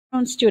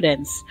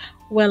Students,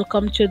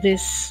 welcome to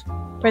this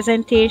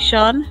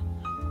presentation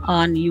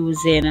on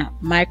using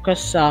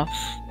Microsoft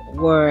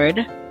Word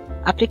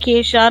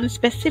application,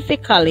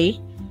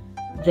 specifically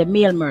the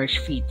mail merge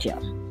feature.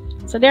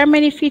 So there are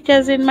many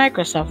features in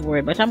Microsoft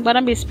Word, but I'm going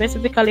to be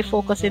specifically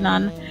focusing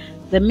on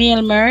the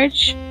mail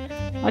merge.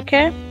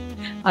 Okay?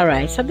 All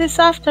right, so this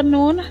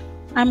afternoon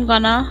I'm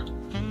going to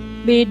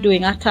be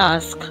doing a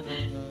task.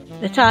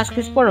 The task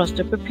is for us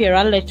to prepare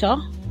a letter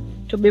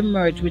to be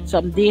merged with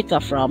some data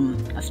from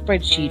a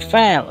spreadsheet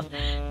file.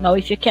 Now,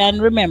 if you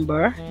can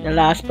remember, the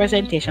last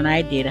presentation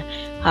I did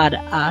had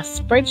a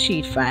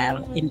spreadsheet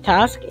file in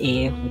task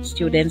A with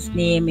students'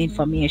 name,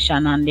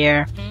 information on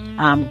their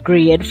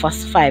grade for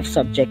 5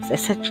 subjects,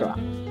 etc.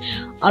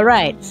 All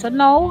right, so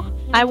now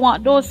I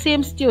want those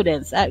same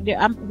students.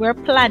 We're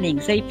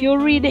planning. So if you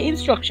read the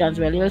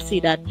instructions, well, you'll see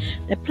that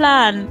the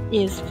plan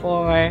is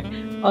for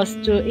us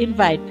to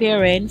invite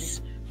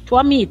parents to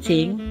a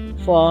meeting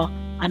for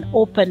an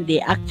open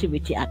day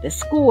activity at the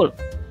school.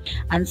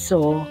 And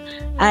so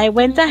I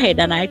went ahead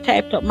and I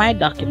typed up my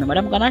document, but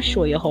I'm going to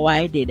show you how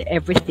I did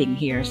everything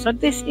here. So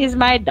this is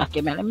my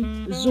document. Let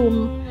me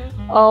zoom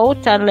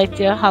out and let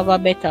you have a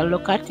better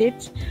look at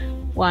it.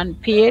 One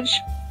page.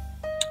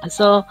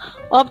 So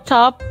up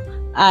top,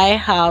 I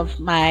have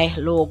my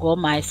logo,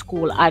 my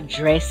school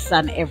address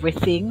and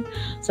everything.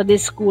 So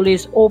this school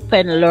is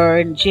Open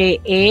Learn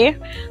JA,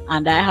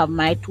 and I have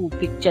my 2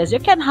 pictures. You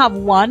can have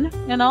one,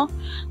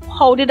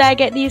 How did I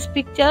get these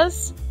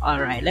pictures? All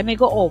right, let me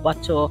go over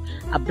to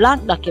a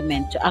blank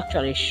document to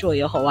actually show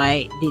you how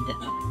I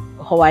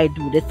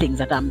do the things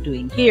that I'm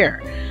doing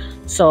here.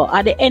 So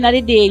at the end of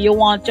the day, you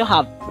want to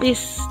have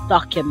this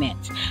document.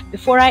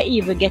 Before I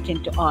even get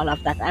into all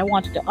of that, I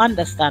want you to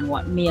understand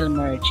what mail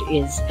merge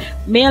is.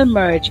 Mail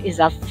merge is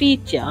a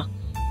feature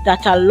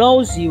that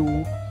allows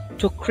you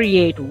to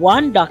create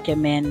one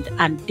document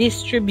and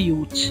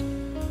distribute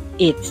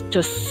it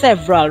to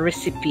several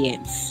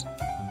recipients,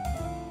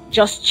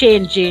 just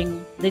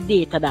changing the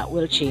data that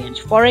will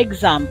change. For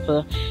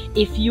example,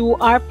 if you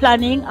are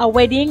planning a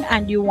wedding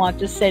and you want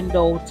to send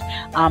out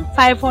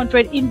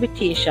 500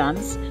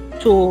 invitations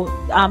to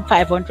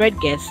 500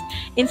 guests,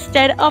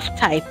 instead of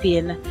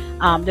typing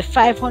the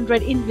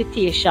 500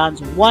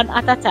 invitations one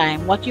at a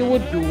time, what you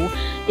would do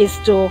is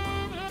to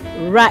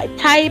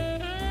type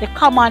the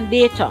common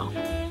data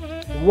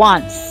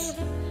once.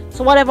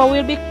 So whatever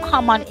will be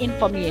common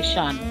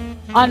information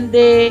on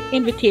the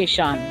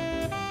invitation,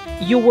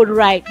 you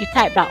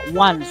type that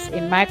once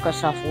in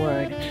Microsoft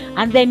Word,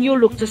 and then you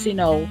look to see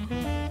now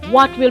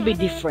what will be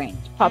different.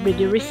 Probably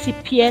the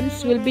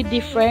recipients will be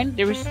different,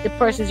 the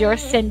persons you're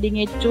sending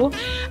it to,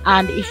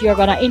 and if you're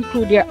going to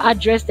include your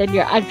address, then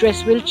your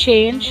address will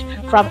change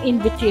from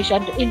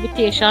invitation to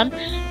invitation.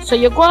 So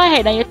you go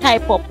ahead and you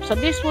type up. So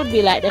this would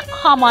be like the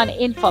common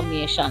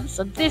information.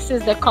 So this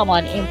is the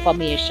common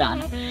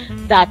information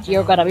that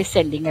you're going to be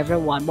sending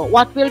everyone. But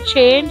what will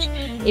change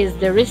is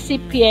the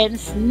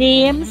recipients'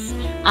 names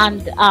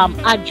and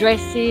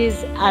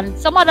addresses and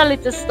some other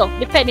little stuff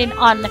depending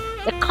on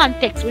the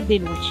context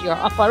within which you're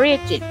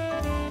operating.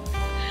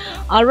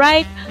 All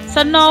right,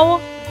 so now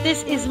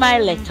this is my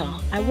letter.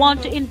 I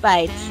want to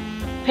invite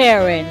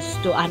parents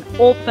to an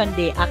open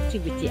day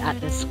activity at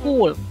the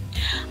school.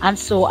 And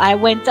so I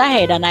went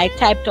ahead and I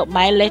typed up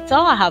my letter.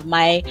 I have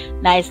my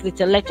nice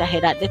little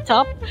letterhead at the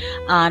top,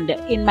 and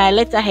in my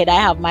letterhead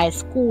I have my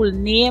school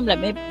name. Let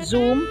me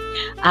zoom.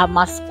 I have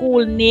my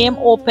school name,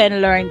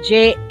 Open Learn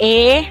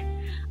JA,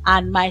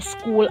 and my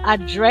school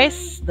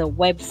address, the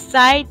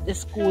website, the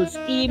school's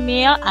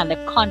email, and the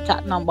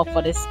contact number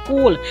for the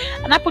school.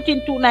 And I put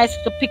in 2 nice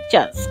little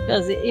pictures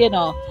because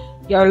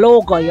your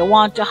logo, you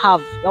want to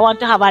have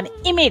an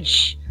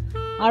image.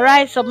 All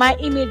right, so my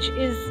image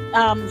is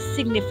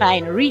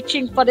signifying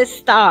reaching for the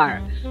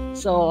star.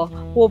 So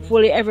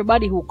hopefully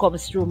everybody who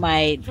comes through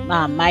my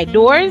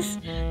doors,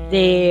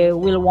 they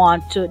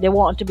want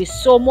to be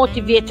so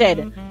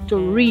motivated to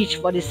reach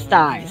for the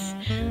stars.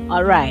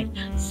 All right,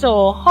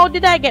 so how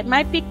did I get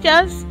my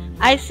pictures?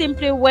 I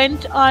simply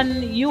went on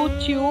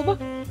YouTube.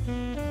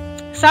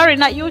 Sorry,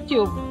 not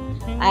YouTube.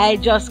 I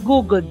just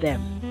Googled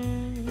them.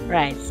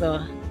 Right,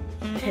 so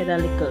had a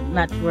little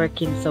not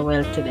working so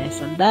well today,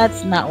 so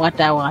that's not what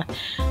I want.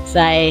 So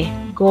I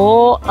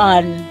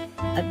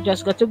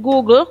just go to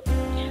Google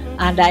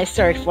and I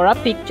search for a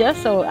picture.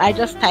 So I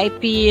just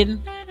type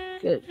in,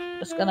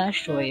 just gonna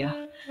show you,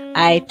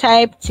 I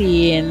typed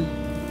in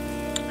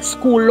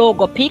school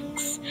logo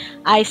pics.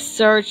 I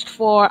searched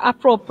for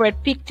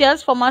appropriate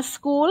pictures for my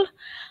school,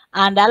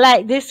 and I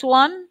like this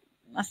one.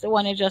 That's the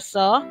one you just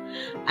saw.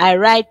 I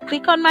right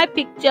click on my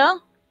picture,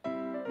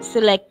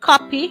 select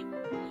copy,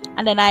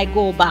 and then I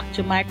go back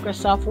to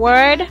Microsoft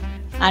Word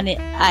and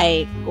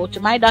I go to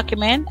my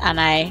document and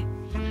I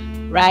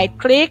right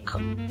click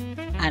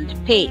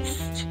and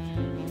paste.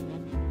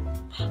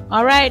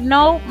 All right,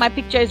 now my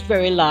picture is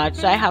very large,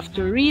 so I have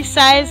to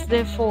resize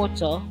the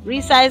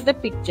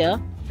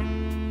picture.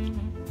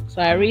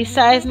 So I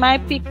resize my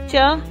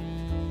picture.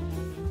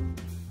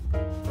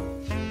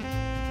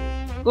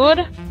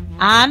 Good.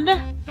 And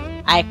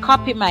I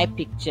copy my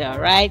picture.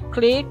 Right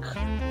click,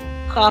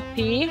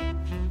 copy,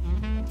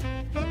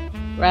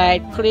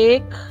 right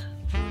click,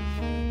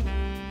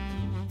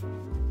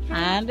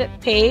 and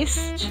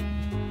paste.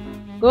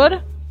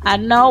 Good.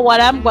 And now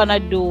what I'm gonna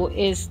do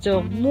is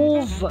to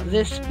move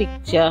this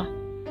picture.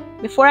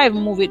 Before I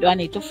move it, I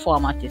need to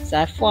format it. So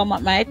I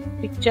format my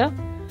picture.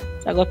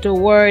 So I go to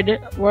Word,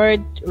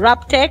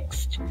 wrap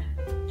text,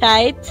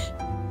 tight,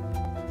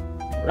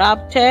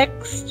 wrap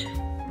text,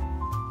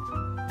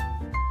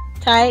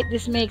 tight.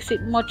 This makes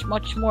it much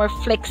more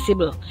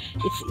flexible.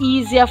 It's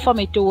easier for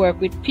me to work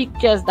with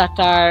pictures that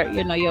are,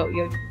 you know,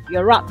 you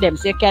wrap them,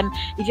 so you can,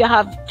 if you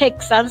have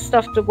text and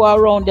stuff to go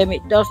around them,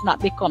 it does not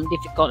become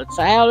difficult.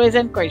 So I always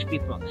encourage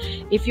people,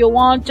 if you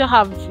want to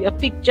have your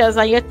pictures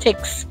and your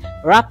text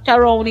wrapped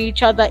around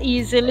each other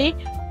easily,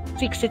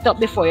 fix it up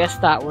before you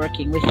start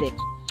working with it.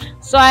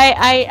 So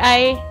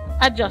I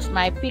adjust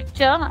my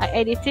picture, I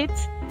edit it,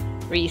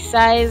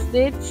 resized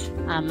it,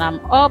 and I'm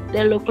up.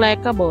 They look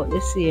like about the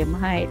same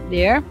height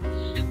there.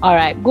 All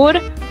right, good.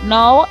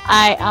 Now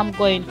I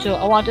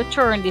want to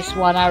turn this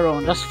one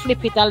around, just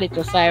flip it a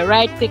little. So I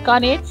right click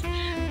on it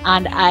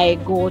and I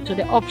go to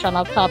the option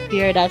up top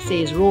here that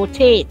says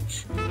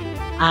rotate,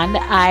 and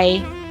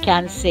I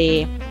can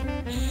say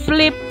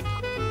flip,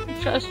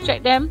 just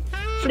check them,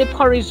 flip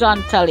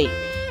horizontally.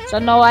 So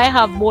now I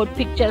have both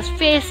pictures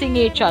facing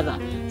each other.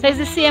 So it's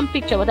the same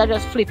picture, but I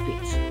just flip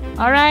it.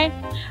 All right,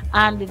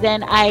 and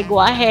then I go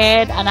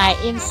ahead and I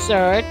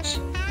insert.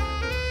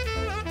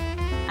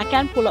 I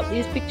can pull up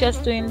these pictures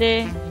too in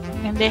the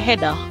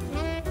header.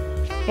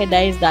 Header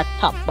is that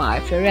top bar.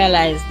 If you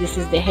realize, this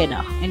is the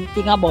header.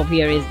 Anything above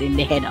here is in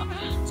the header.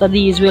 So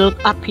these will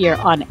appear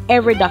on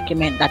every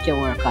document that you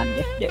work on.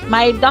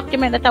 My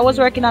document that I was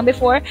working on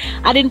before,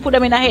 I didn't put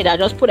them in a header. I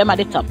just put them at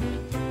the top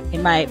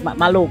in my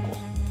logo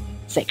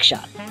section.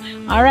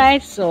 All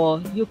right,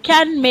 so you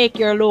can make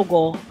your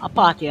logo a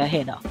part of your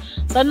header.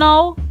 So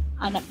now,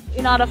 and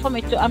in order for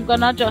me to, I'm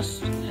gonna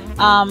just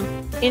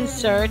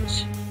insert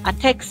a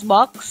text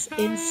box.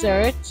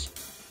 Insert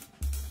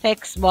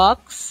text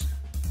box,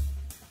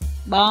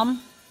 bam,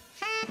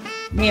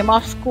 name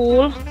of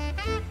school,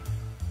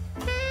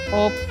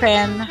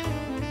 Open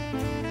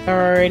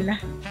Learn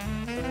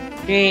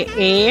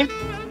JA,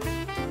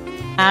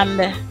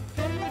 and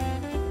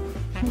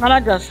I'm gonna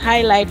just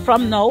highlight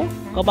from now,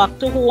 go back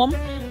to home,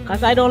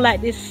 because I don't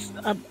like this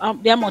the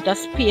amount of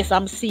space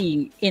I'm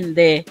seeing in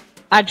the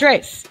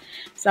address.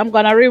 So I'm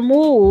gonna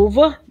remove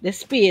the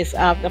space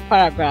of the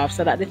paragraph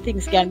so that the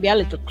things can be a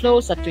little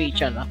closer to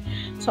each other.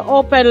 So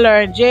Open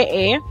Learn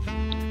JA,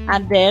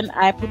 and then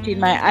I put in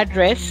my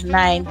address,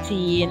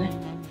 19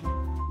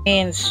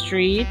 Main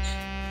Street,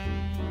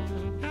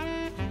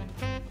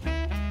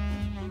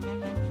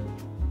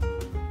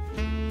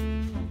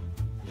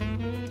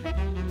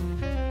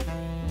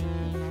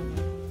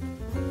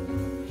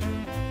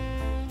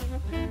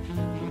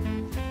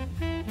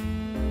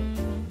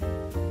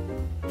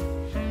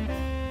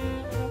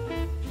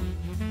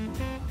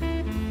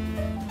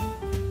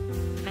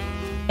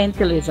 St.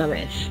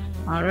 Elizabeth.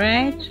 All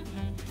right,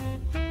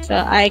 so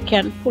I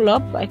can pull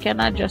up, I can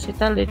adjust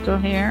it a little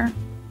here.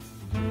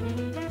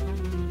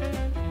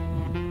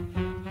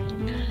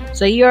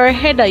 So your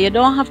header, you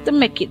don't have to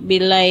make it be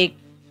like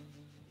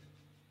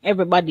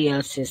everybody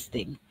else's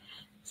thing.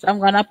 So I'm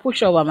gonna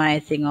push over my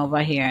thing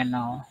over here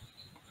now.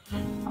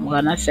 I'm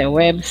gonna say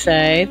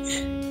website.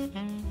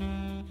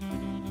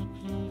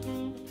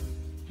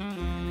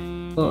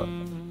 Oh.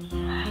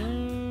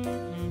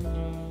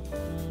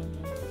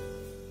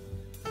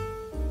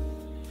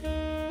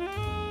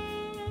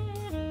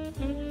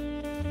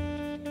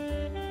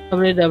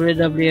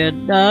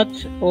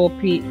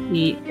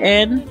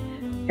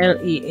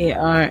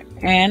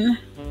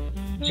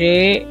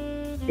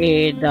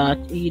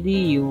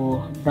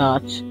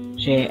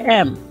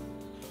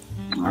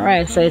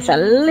 Alright, so it's a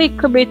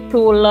little bit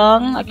too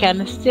long. I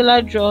can still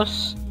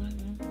adjust.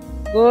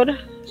 Good.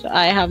 So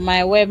I have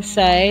my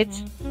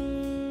website.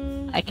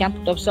 I can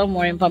put up some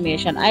more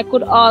information. I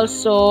could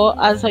also,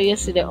 as how you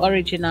see the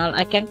original,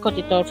 I can cut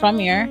it out from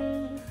here.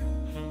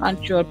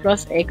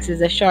 Ctrl+X is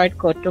a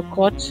shortcut to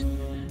cut.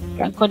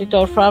 Can cut it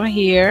out from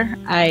here.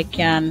 I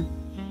can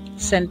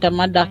center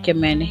my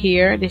document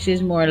here. This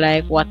is more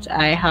like what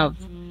I have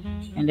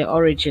in the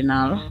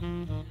original.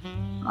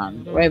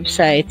 And the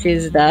website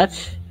is that.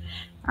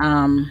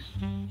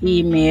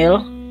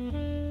 Email.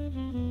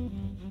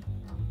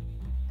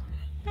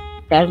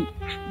 Can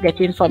get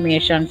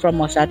information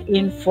from us at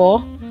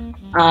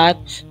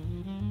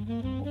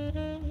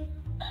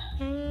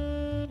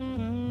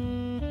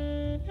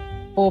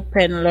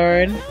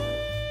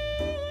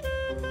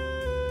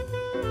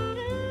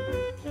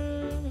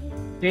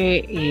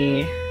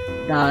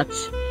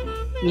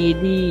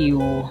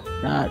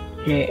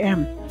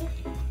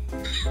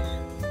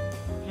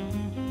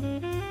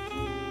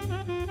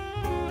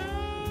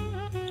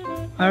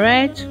All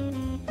right,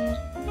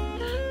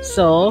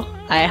 so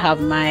I have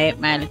my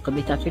little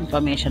bit of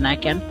information. I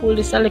can pull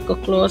this a little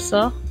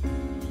closer.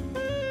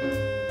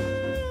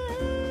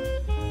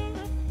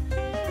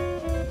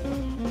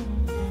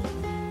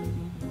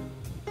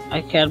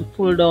 can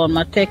pull down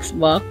my text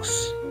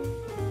box.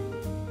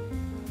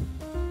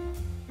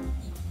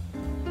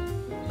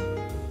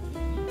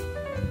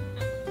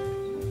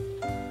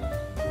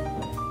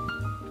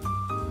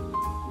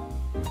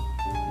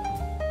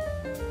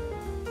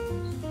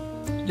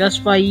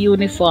 Just for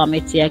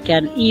uniformity, I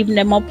can even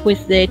them up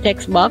with the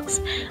text box,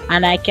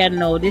 and I can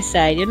now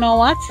decide, you know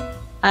what,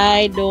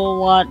 I don't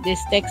want this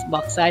text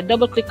box. So I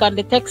double click on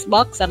the text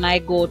box and I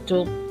go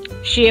to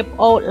shape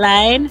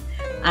outline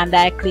and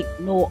I click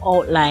no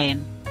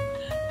outline.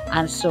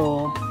 And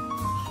so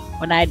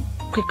when I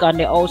click on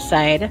the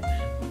outside,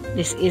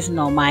 this is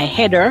now my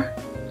header.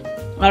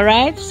 All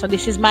right, so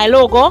this is my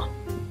logo.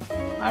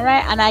 All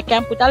right, and I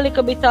can put a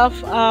little bit of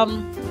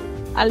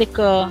a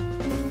little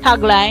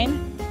tagline,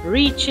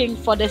 reaching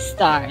for the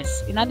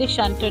stars. In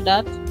addition to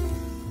that,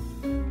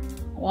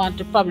 I want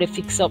to probably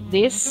fix up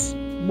this,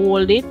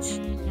 bold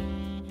it,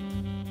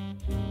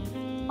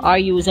 or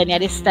use any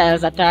of the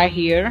styles that are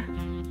here.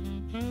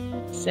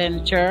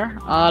 Center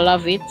all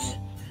of it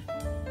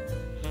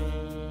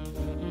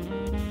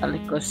a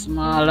little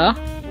smaller.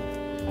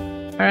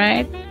 All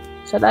right,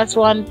 so that's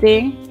one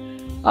thing.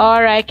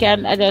 Or I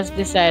just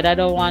decide I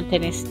don't want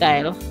any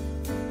style,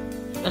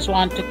 just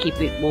want to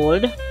keep it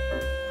bold.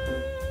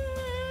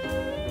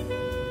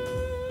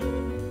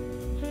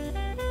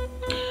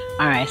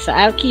 All right, so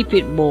I'll keep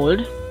it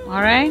bold.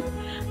 All right,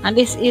 and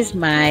this is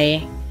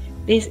my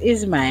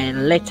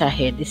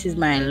letterhead, this is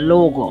my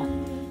logo.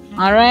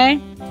 All right,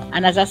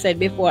 and as I said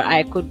before,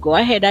 I could go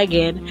ahead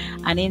again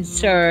and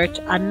insert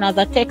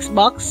another text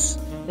box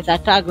with a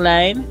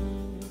tagline,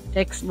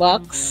 text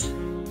box.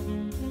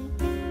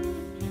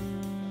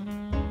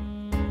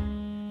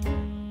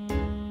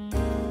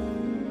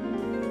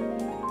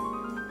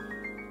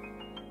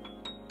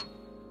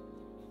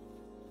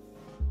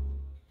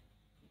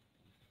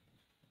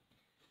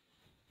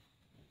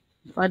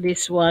 For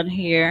this one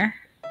here,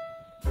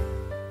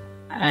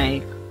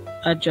 I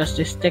adjust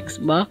this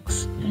text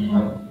box.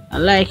 I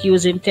like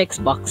using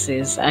text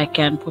boxes. I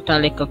can put a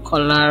little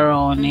color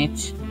around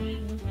it.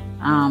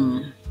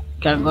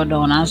 Can go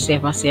down and see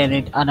if I see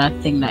any other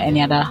thing, that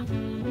any other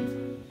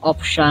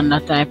option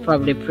that I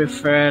probably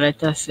prefer.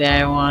 Let us say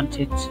I want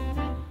it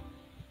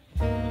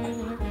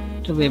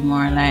to be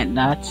more like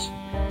that.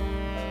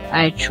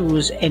 I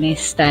choose any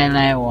style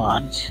I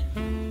want.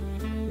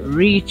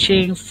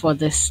 Reaching for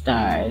the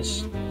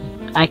stars.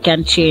 I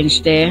can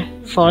change the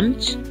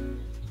font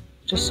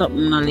to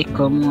something a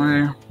little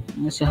more. Let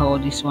me see how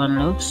this one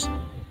looks,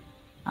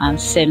 and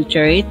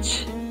center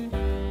it,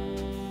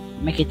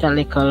 make it a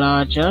little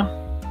larger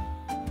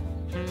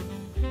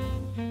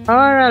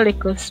or a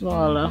little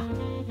smaller.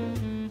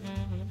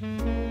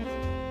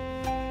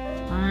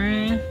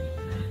 Alright,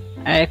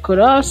 I could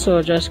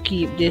also just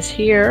keep this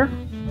here.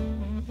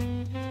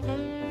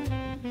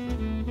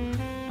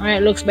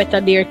 Alright, looks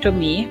better there to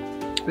me.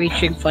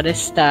 Reaching for the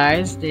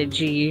stars, the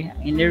G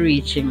in the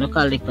reaching look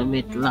a little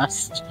bit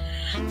lost,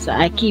 so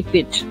I keep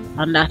it,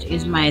 and that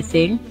is my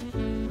thing.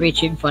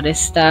 Reaching for the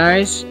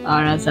stars,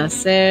 or as I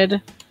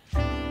said,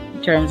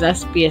 in terms of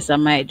space, I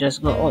might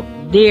just go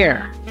up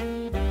there.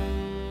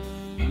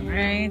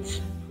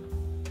 Alright,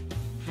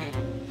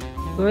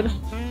 good.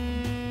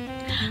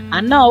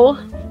 And now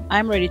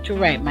I'm ready to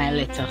write my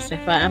letter. So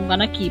if I'm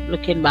gonna keep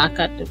looking back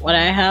at what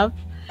I have.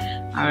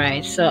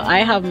 Alright, so I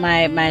have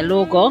my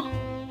logo.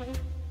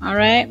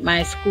 Alright,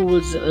 my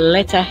school's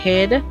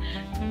letterhead,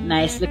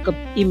 nice little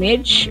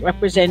image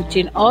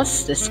representing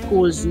us, the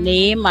school's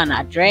name and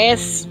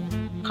address,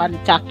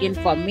 contact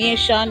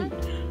information.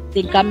 I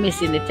think I'm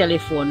missing the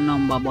telephone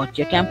number, but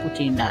you can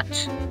put in that.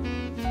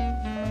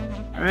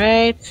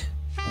 Alright,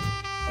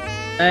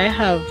 I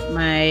have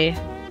my,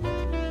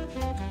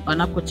 I'm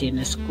gonna put in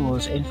the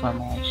school's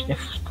information, the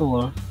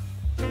school.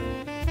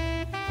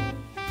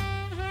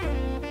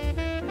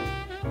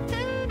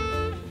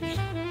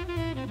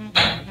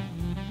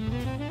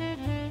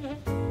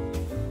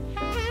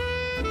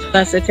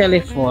 That's the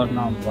telephone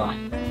number.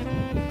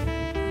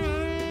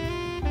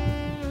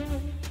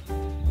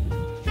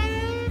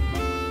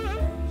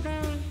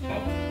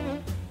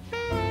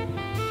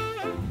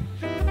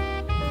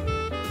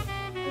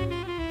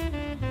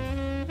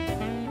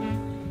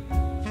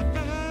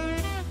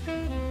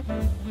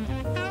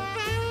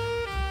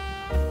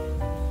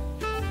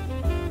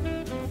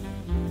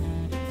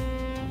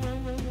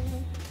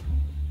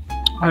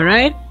 All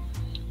right,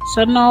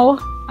 so now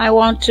I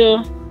want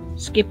to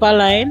skip a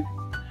line.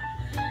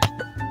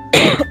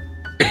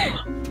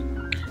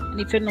 And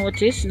if you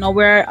notice, now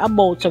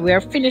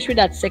we're finished with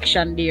that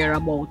section there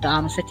about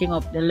setting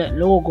up the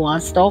logo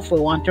and stuff. We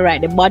want to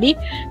write the body,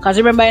 because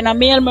remember, in a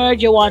mail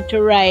merge you want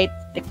to write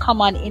the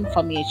common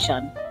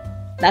information.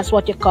 That's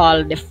what you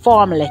call the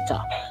form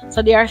letter.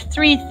 So there are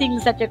three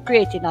things that you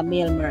create in a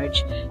mail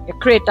merge. You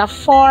create a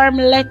form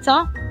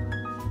letter,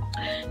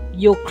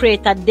 you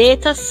create a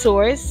data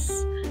source.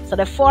 So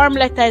the form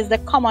letter is the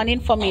common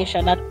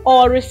information that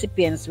all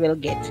recipients will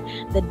get.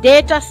 The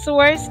data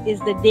source is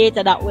the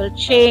data that will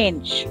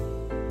change.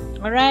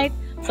 All right.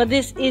 So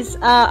this is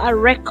a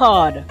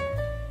record.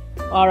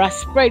 or a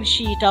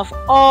spreadsheet of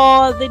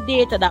all the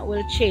data that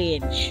will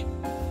change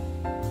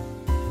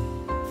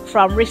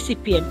from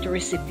recipient to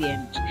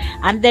recipient.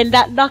 And then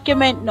that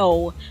document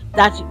now,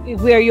 that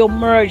where you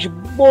merge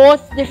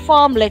both the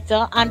form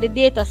letter and the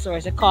data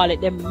source, you call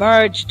it the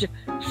merged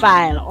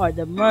file or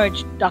the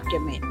merged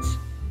document.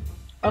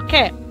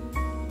 Okay,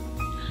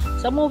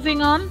 so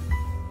moving on.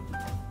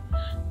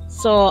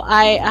 So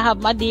I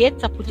have my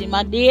dates. I put in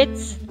my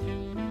dates.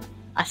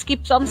 I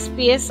skip some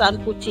space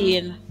and put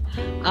in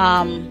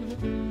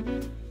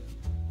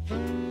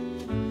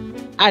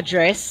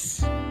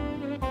address.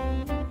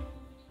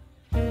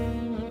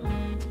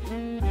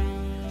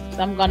 So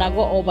I'm gonna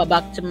go over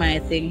back to my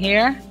thing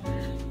here.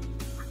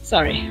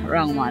 Sorry,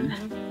 wrong one.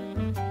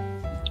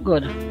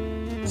 Good.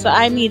 So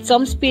I need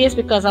some space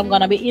because I'm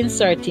gonna be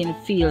inserting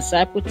fields. So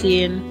I put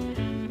in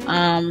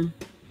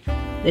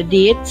the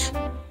date.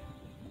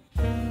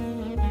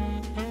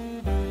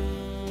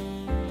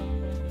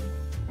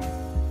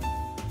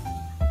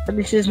 So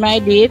this is my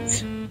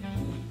date.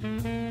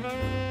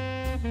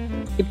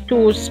 If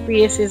 2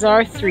 spaces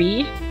or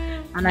 3,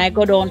 and I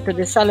go down to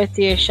the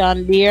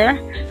salutation there,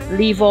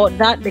 leave out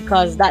that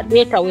because that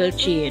data will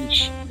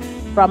change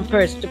from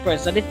person to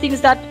person. So the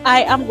things that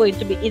I am going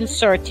to be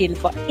inserting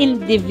for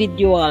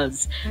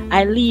individuals,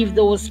 I leave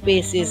those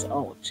spaces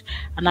out,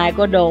 and I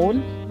go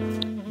down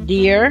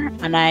there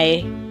and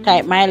I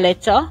type my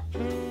letter.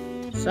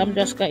 So I'm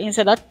just gonna,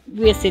 instead of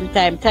wasting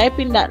time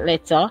typing that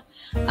letter,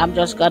 I'm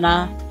just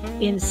gonna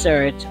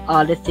insert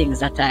all the things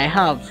that I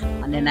have,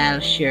 and then I'll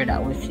share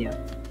that with you.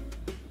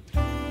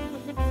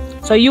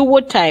 So you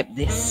would type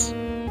this.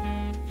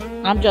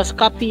 I'm just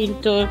copying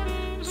to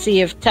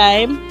save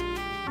time.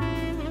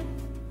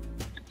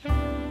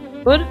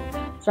 Good.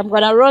 So I'm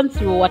gonna run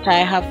through what I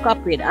have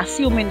copied,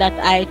 assuming that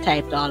I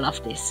typed all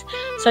of this.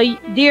 So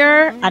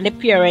there, and the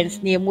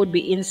parent's name would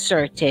be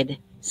inserted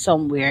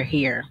somewhere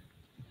here.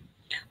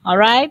 All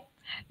right.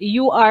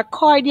 You are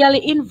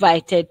cordially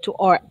invited to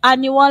our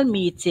annual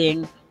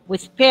meeting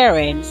with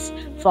parents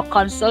for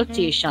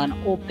consultation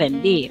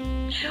open day.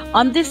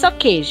 On this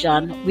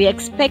occasion, we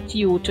expect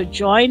you to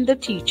join the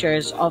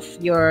teachers of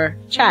your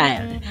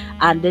child,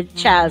 and the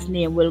child's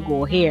name will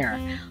go here,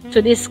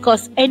 to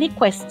discuss any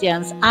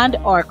questions and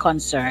or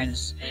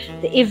concerns.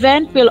 The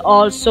event will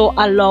also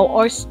allow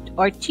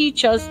our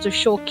teachers to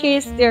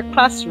showcase their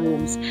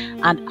classrooms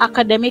and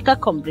academic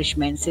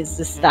accomplishments since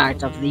the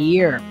start of the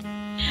year.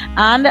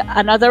 And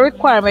another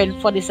requirement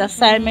for this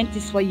assignment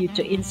is for you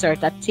to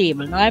insert a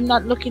table. Now, I'm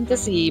not looking to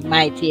see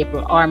my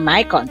table or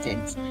my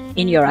content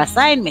in your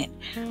assignment.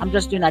 I'm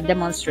just doing a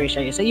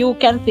demonstration. So you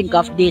can think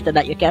of data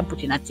that you can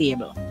put in a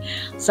table.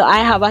 So I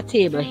have a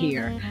table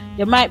here.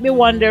 You might be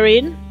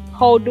wondering,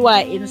 how do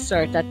I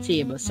insert a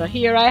table? So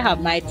here I have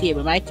my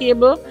table. My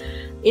table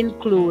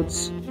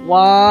includes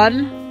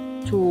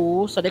 1,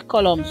 2, so the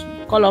columns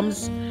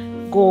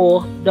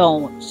go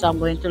down. So I'm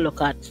going to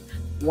look at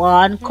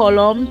 1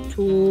 column,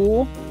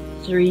 2,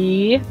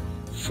 3,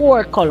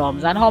 4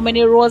 columns. And how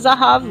many rows I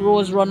have?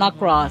 Rows run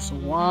across.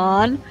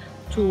 1,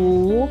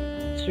 2,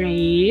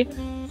 3,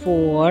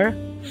 4,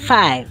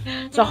 5.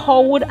 So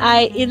how would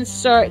I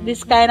insert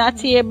this kind of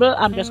table?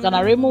 I'm just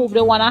gonna remove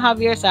the one I have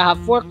here. So I have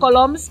 4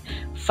 columns,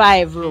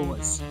 5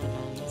 rows.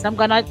 So I'm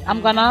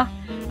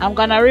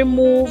gonna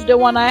remove the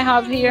one I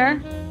have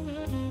here,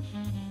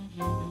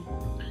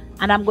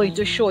 and I'm going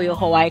to show you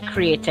how I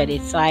created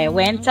it. So I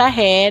went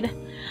ahead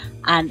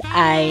and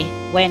I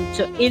went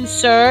to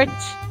insert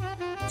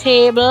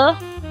table.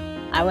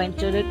 I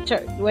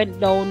went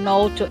down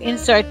now to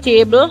insert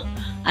table,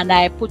 and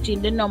I put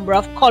in the number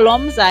of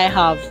columns I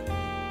have.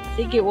 I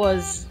think it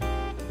was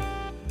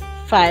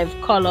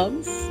 5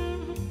 columns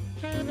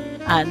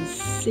and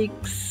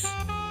 6.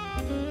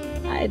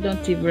 I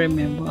don't even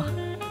remember.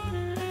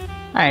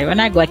 Alright, when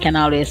I go I can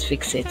always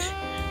fix it.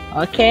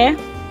 Okay,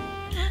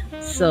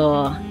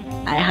 so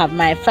I have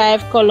my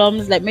 5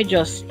 columns. Let me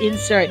just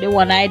insert the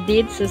one I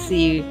did. So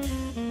see,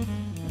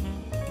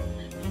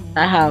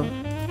 I have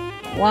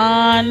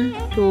 1,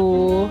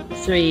 2,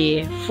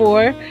 3,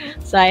 4.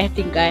 So I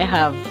think I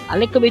have a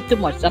little bit too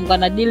much. So I'm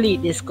gonna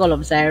delete this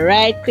column. So I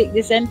right click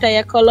this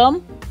entire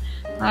column.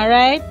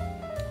 Alright,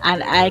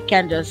 and I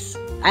can just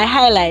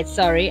highlight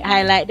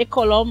the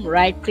column,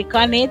 right click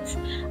on it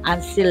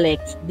and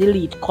select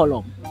delete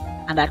column,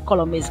 and that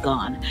column is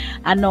gone.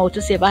 And now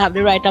to see if I have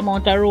the right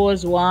amount of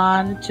rows.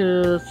 1,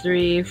 2,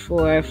 3,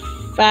 4,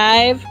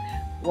 5.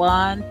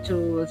 1,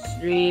 2,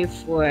 3,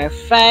 4,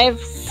 5,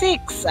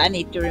 6. I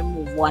need to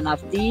remove one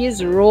of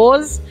these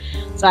rows.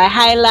 So I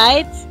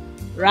highlight,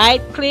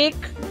 right click,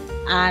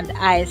 and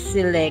I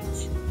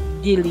select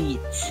delete.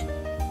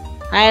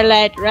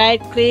 Highlight, right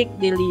click,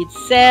 delete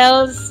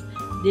cells,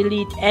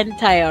 delete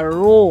entire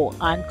row,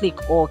 and click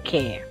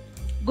OK.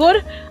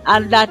 Good.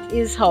 And that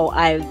is how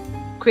I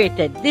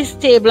created this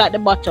table at the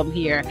bottom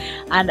here,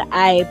 and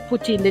I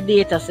put in the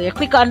data. So you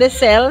click on the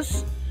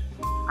cells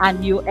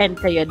and you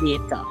enter your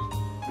data.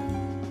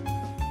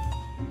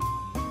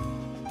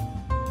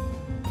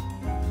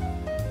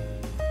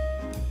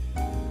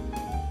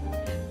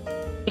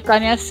 Click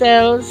on your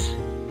cells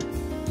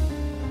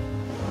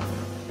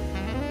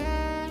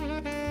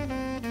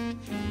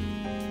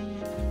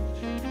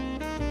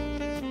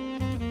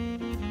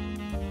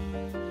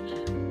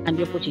and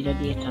you put in your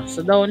data.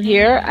 So down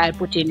here, I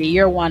put in the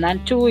year 1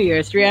 and 2,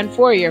 year 3 and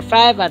 4, year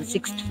 5 and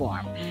 6th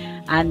form.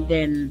 And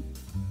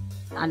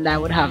I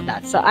would have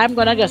that. So I'm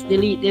gonna just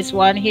delete this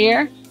one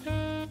here.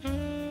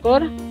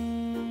 Good.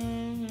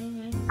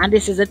 And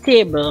this is a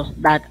table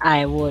that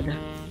I would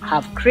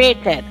have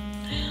created.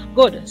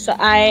 Good. So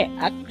I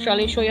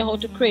actually show you how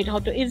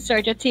to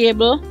insert a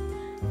table,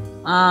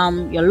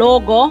 your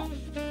logo,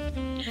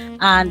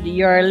 and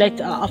your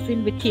letter of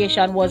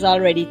invitation was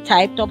already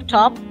typed up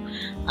top,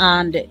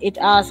 and it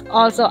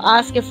also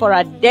asks you for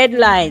a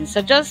deadline.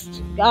 So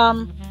just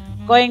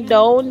going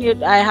down,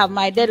 I have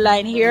my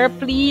deadline here.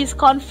 Please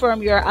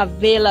confirm your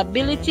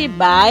availability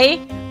by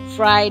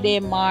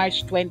Friday,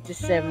 March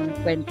 27,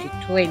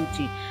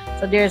 2020.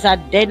 So there's a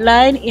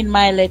deadline in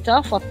my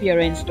letter for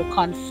parents to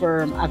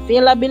confirm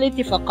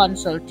availability for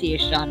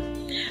consultation.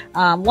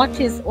 What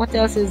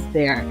else is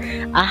there?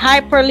 A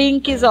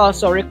hyperlink is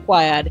also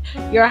required.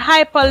 Your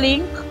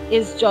hyperlink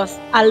is just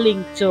a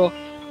link to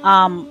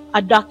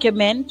a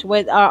document or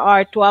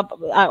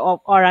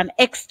an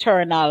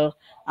external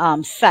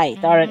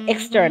site or an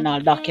external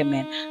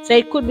document. So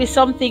it could be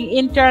something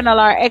internal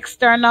or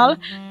external.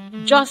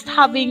 Just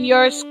having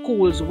your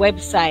school's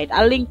website,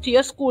 a link to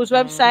your school's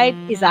website,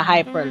 is a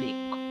hyperlink.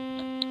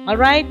 All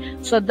right,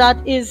 so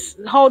that is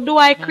how do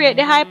I create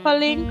the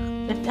hyperlink?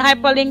 The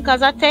hyperlink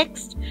as a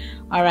text.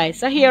 All right,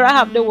 so here I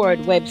have the word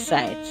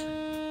website,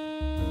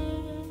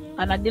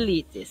 and I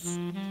delete this.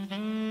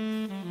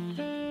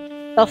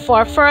 So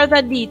for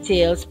further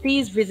details,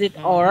 please visit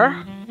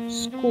our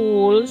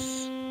school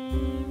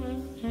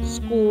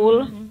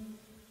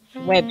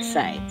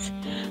website.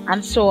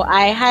 And so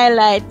I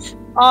highlight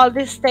all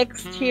this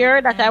text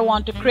here that I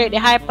want to create a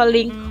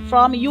hyperlink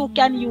from. You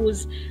can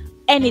use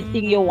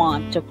anything you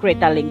want to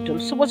create a link to.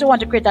 Suppose you want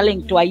to create a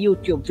link to a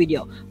YouTube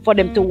video for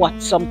them to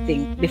watch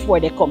something before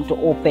they come to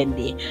open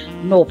day.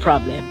 No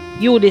problem.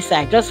 You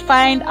decide. Just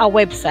find a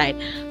website.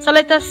 So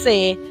let us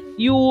say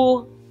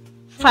you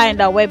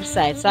find a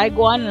website. So I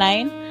go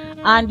online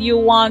and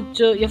you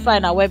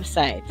find a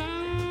website.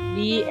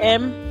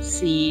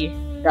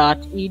 bmc.edu.jm.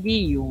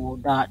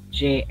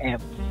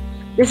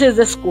 This is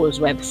the school's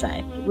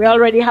website. We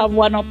already have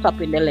one up top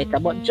in the letter,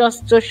 but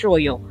just to show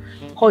you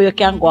how you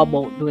can go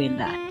about doing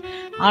that.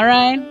 All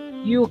right,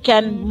 you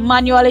can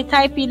manually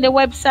type in the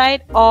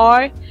website,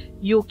 or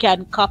you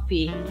can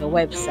copy the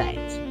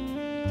website.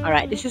 All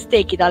right, this is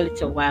taking a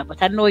little while,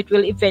 but I know it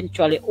will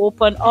eventually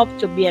open up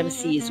to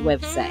BMC's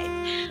website.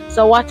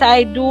 So what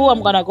I do,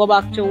 I'm gonna go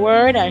back to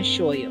Word and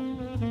show you.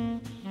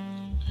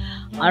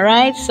 All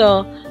right,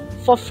 so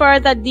for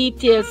further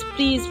details,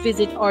 please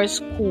visit our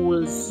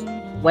school's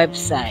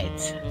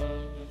website.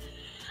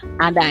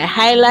 And I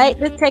highlight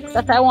the text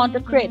that I want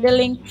to create the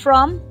link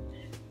from.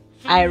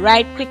 I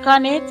right click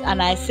on it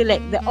and I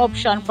select the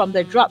option from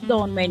the drop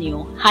down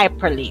menu,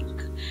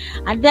 hyperlink.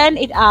 And then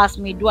it asks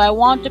me, do I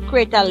want to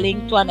create a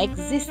link to an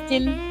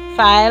existing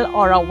file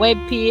or a web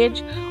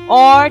page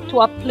or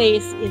to a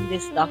place in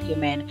this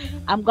document?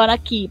 I'm gonna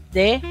keep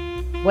the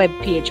web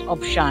page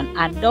option,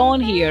 and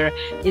down here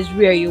is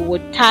where you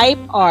would type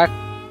or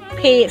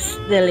paste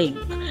the link.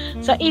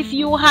 So if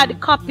you had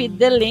copied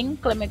the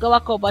link, let me go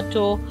back over to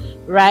so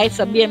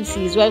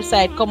BMC's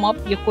website come up,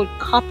 you could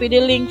copy the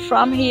link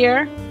from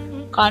here,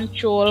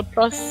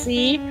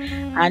 Ctrl+C,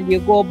 and you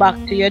go back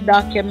to your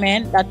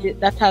document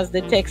that has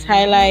the text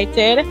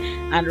highlighted,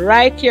 and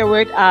right here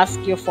where it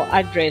asks you for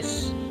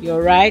address, you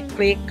right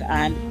click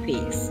and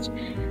paste,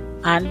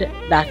 and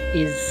that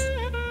is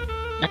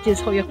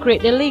how you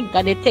create the link,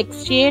 and the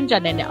text change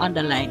and then the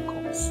underline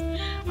comes.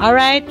 All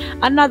right,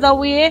 another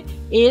way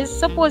is,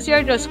 suppose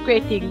you're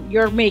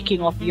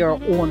making up your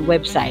own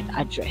website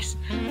address.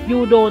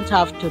 You don't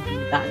have to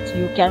do that.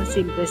 You can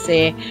simply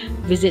say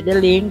visit the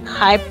link,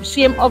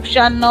 same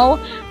option now,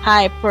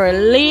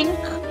 hyperlink,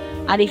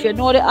 and if you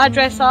know the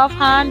address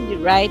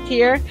offhand, right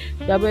here,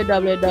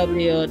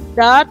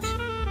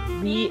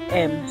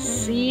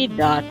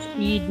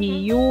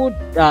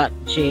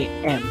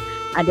 www.bmc.edu.jm,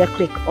 and you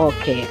click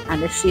OK,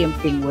 and the same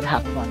thing would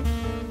happen.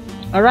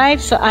 All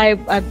right, so I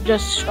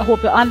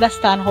hope you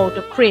understand how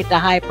to create a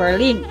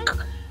hyperlink.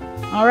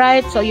 All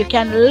right, so you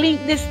can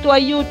link this to a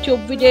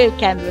YouTube video, you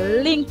can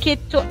link it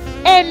to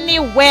any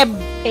web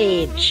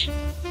page,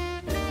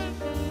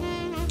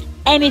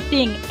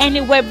 anything,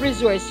 any web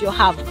resource you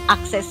have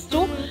access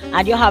to,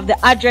 and you have the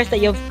address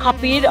that you've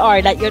copied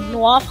or that you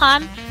know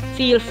offhand,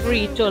 feel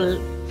free to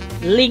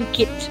link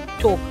it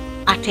to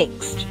a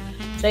text.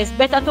 So it's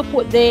better to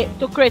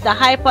create a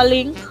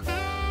hyperlink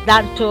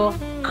than to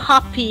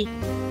copy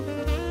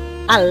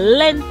a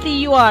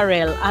lengthy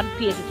URL and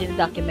paste it in the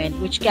document,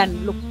 which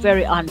can look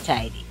very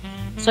untidy.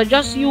 So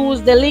just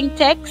use the link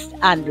text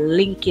and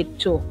link it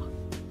to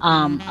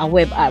a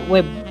web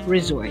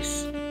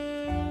resource.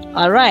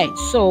 All right,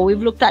 so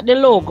we've looked at the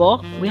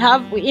logo. We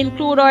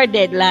include our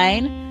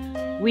deadline,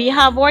 we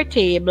have our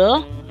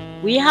table,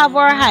 we have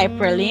our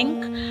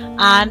hyperlink,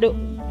 and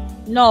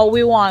now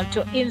we want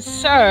to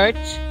insert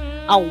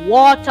a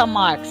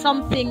watermark,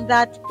 something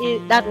that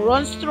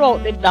runs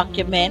throughout the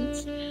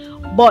document,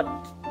 but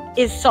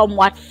is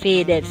somewhat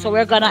faded, so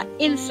we're gonna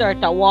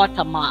insert a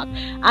watermark.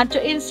 And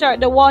to insert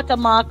the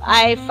watermark,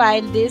 I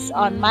find this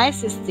on my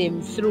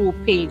system through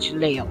page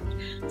layout.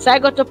 So I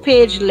go to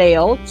page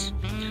layout,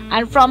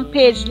 and from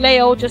page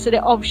layout you see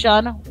the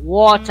option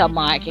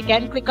watermark. You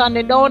can click on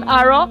the down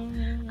arrow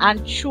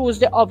and choose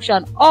the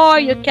option, or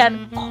you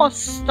can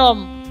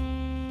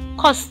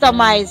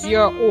customize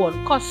your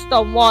own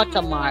custom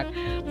watermark.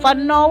 For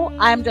now,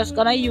 I'm just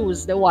gonna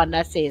use the one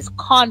that says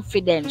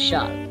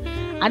confidential.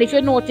 And if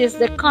you notice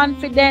the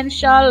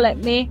confidential, let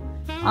me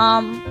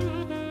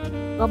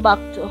go back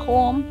to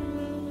home.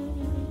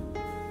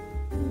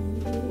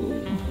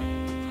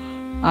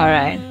 All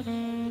right.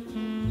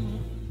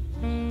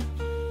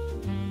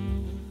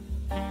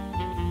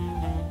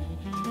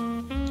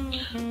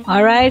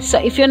 All right, so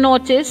if you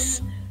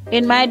notice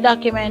in my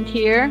document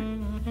here,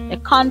 the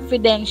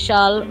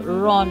confidential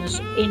runs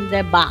in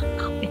the back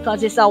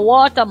because it's a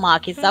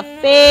watermark, it's a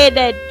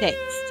faded text.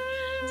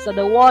 So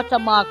the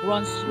watermark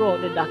runs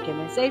throughout the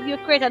document. So if you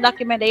create a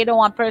document that you don't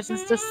want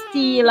persons to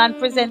steal and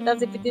present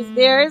as if it is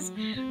theirs,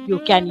 you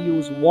can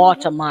use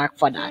watermark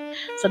for that.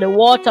 So the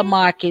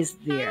watermark is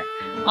there.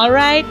 All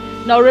right.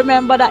 Now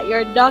remember that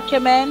your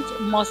document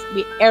must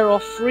be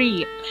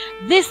error-free.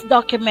 This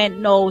document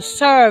now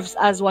serves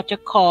as what you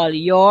call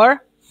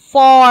your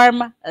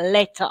form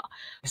letter.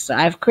 So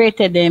I've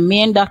created the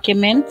main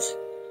document.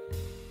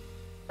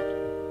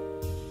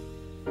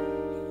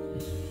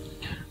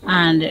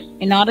 And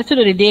in order to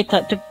do the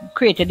data, to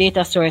create a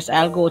data source,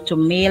 I'll go to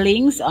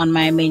mailings on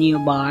my menu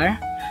bar.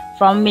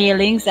 From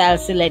mailings, I'll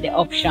select the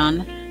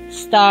option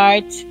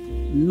start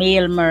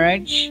mail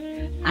merge,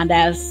 and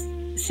I'll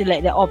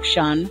select the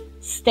option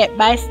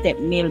step-by-step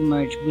mail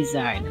merge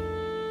wizard.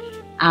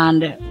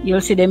 And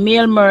you'll see the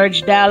mail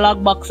merge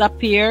dialog box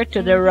appear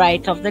to the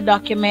right of the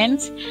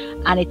document,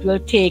 and it will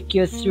take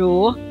you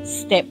through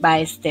step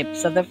by step.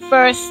 So the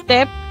first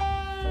step,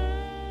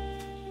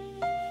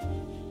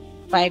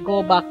 if I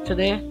go back to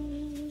the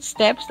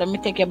steps, let me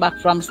take you back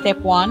from step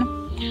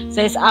 1.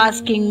 So it's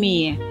asking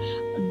me,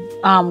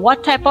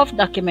 what type of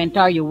document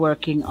are you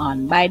working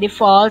on? By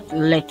default,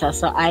 letter.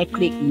 So I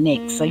click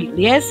next. So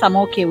yes, I'm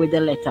okay with the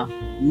letter.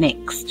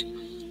 Next.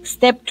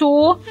 Step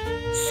 2,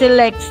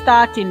 select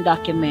starting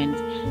document.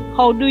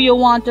 How do you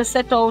want to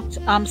set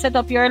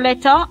up your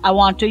letter? I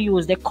want to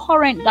use the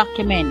current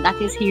document that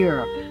is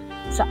here.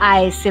 So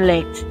I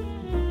select,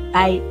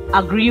 I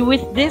agree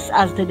with this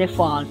as the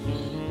default.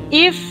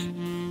 If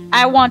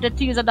I wanted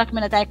to use a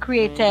document that I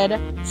created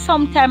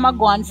some time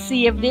ago and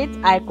saved it,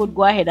 I could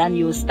go ahead and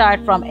use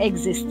start from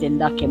existing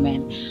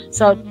document.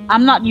 So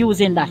I'm not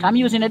using that. I'm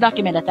using the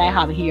document that I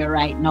have here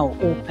right now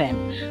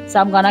open. So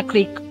I'm gonna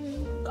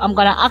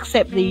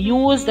accept the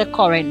use the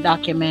current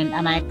document,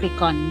 and I click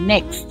on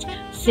next,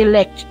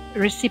 select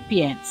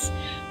recipients.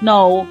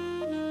 Now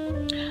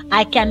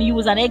I can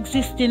use an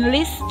existing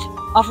list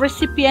of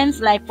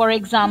recipients, like for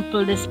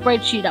example the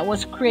spreadsheet that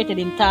was created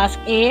in task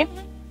A.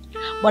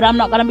 But I'm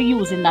not going to be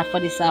using that for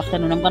this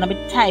afternoon. I'm going to be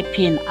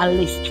typing a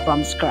list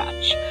from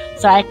scratch.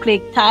 So I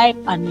click type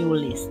a new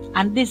list.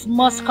 And this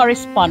must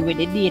correspond with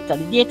the data.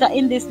 The data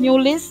in this new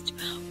list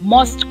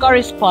must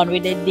correspond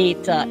with the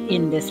data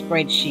in the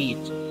spreadsheet.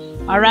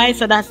 Alright,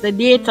 so that's the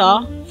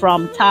data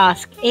from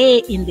task A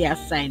in the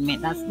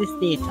assignment. That's this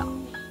data.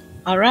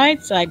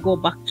 Alright, so I go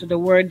back to the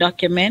Word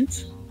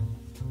document.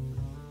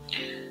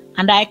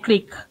 And I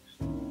click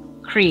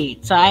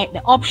create. So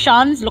the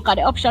options, look at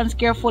the options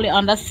carefully.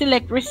 Under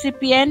select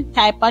recipient,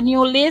 type a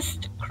new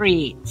list,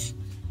 create.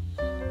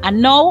 And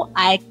now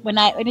when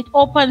it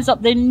opens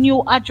up the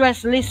new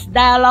address list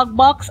dialog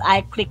box,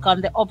 I click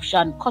on the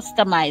option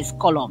customize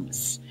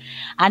columns.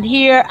 And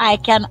here I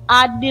can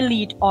add,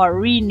 delete, or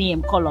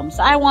rename columns.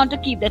 So I want to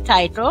keep the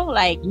title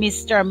like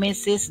Mr.,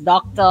 Mrs.,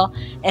 Doctor,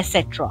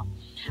 etc.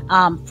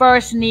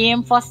 First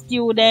name for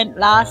student,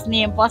 last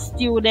name for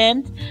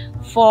student.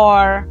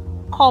 For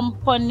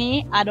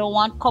company, I don't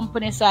want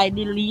company, so I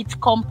delete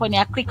company.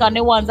 I click on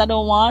the ones I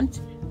don't want,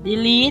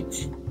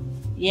 delete.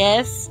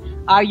 Yes.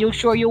 Are you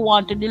sure you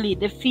want to delete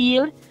the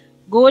field?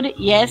 Good.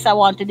 Yes, I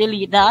want to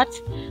delete that.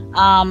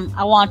 I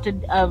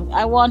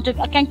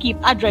can keep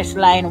address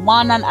line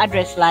 1 and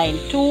address line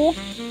 2.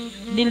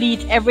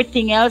 Delete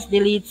everything else.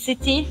 Delete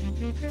city.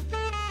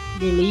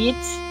 Delete.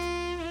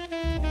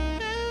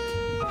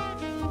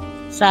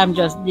 So I'm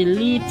just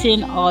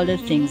deleting all the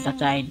things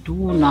that I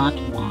do not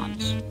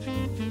want.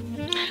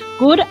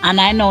 Good. And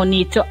I now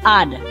need to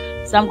add.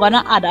 So I'm going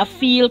to add a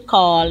field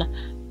called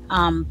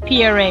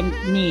parent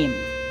name.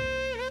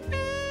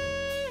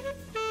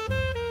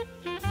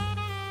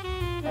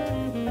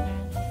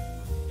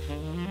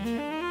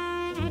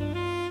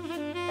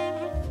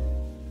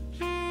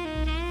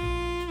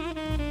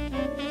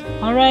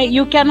 All right,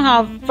 you can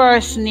have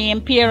first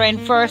name, parent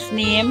last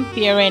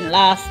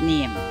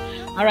name.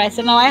 All right,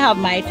 so now I have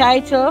my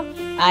title,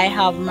 I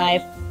have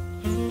my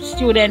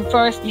student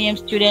first name,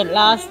 student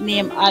last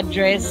name,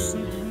 address,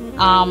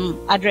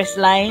 address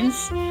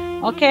lines.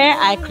 Okay,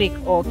 I click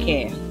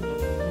OK.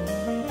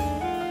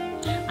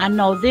 And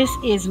now this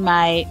is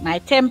my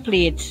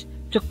template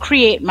to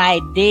create my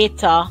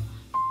data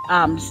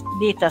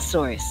data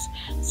source.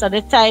 So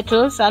the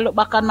title, so I look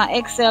back on my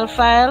Excel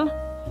file.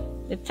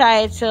 The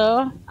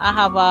title, I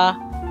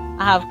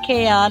have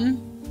Kayan.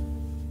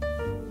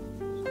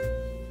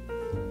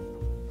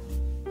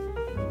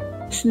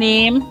 First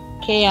name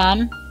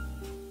Kayan.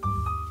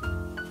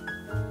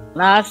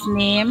 Last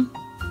name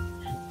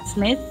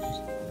Smith.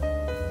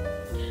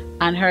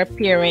 And her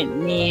parent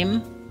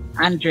name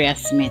Andrea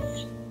Smith.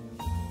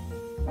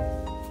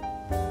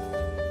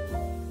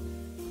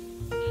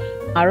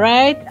 All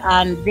right,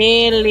 and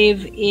they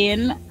live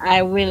in, I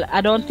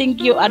don't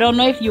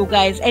know if you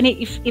guys,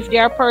 if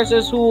there are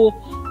persons who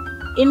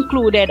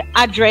included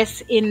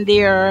address in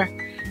their,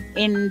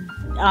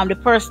 the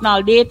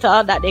personal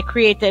data that they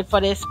created for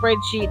the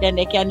spreadsheet, then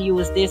they can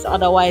use this.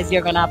 Otherwise,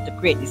 you're gonna have to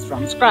create this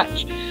from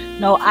scratch.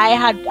 Now,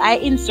 I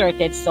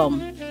inserted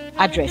some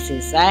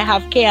addresses. I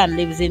have Kayan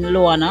lives in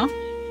Luana.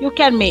 You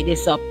can make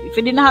this up. If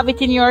you didn't have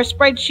it in your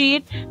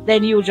spreadsheet,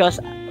 then you just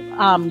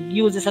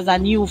use this as a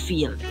new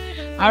field.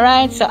 All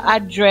right, so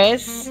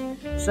address,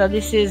 so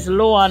this is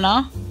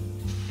Luana,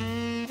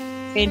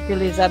 St.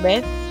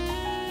 Elizabeth.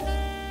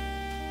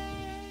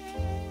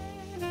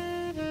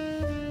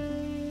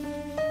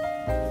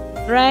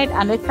 Right,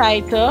 and the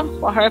title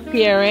for her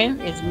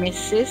parent is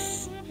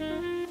Mrs.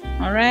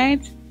 All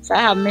right, so I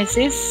have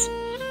Mrs.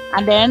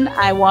 And then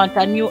I want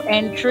a new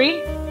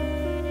entry.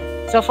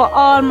 So for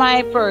all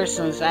my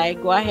persons, I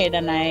go ahead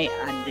and I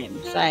add them.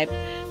 So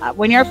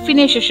when you're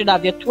finished, you should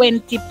have your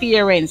 20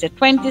 parents, the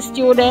 20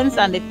 students,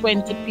 and the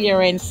 20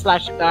 parents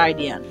 /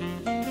 guardian.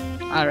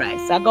 All right,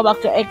 so I go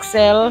back to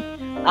Excel.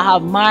 I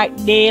have Mark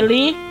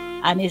Daly,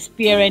 and his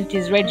parent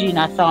is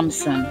Regina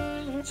Thompson.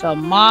 So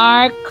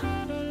Mark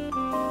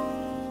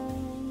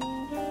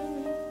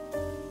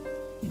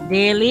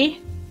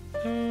Daly,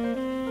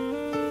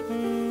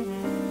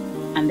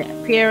 and the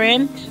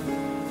parent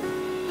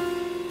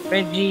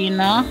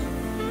Regina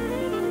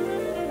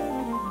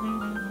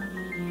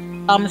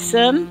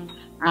Thompson,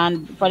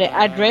 and for the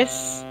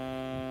address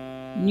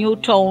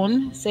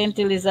Newtown, St.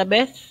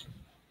 Elizabeth.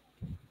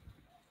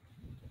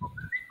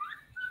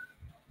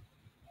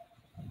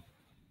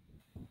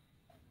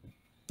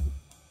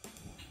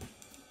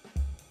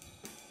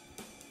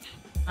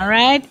 All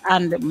right,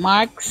 and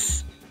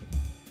Mark's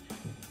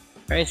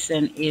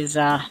person is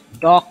a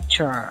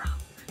doctor.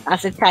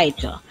 That's the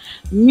title.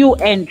 New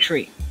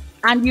entry.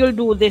 And you'll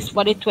do this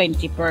for the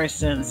 20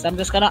 persons. I'm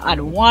just gonna add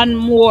one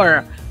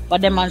more for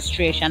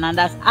demonstration, and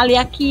that's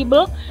Alia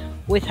Keeble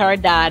with her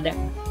dad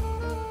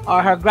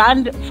or her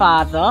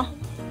grandfather,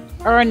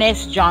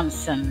 Ernest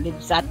Johnson,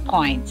 lives at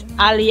Point.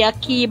 Alia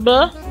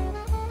Keeble,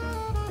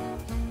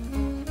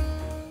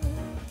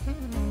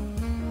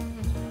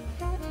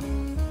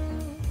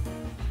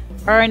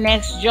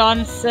 Ernest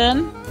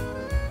Johnson,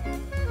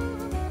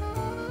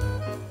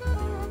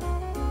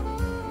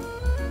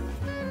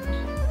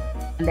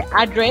 and the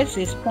address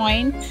is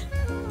Point,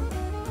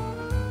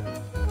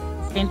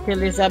 St.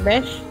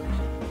 Elizabeth.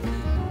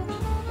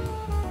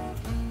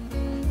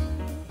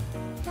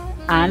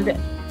 And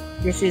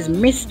this is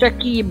Mr.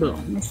 Keeble,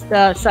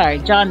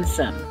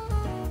 Johnson.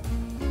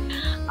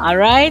 All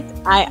right,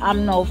 I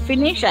am now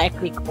finished. I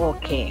click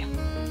OK.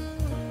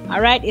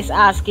 All right, it's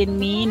asking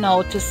me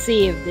now to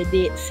save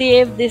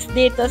this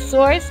data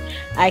source.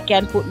 I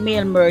can put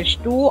mail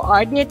merge to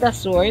our data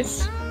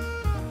source.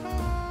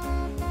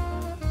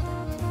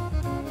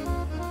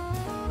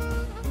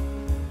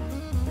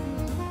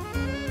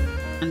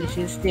 And this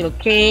is still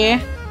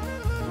K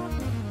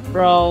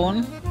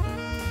Brown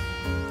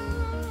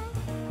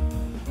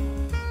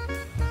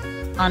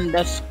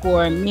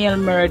underscore mail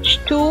merge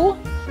 2.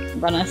 I'm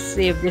gonna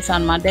save this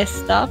on my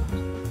desktop.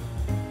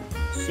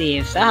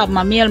 Save. So I have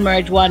my mail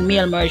merge 1,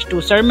 mail merge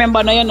 2. So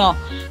remember now,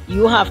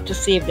 you have to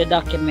save the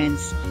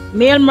documents.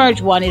 Mail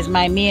merge 1 is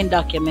my main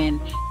document.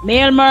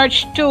 Mail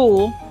merge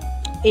 2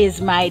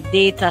 is my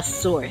data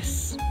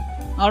source.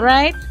 All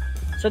right.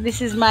 So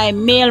this is my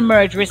mail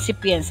merge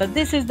recipients. So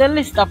this is the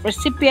list of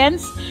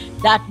recipients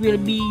that will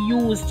be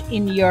used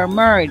in your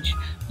merge.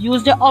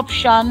 Use the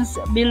options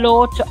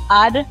below to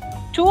add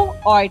to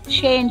or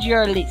change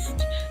your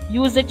list.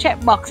 Use the check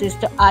boxes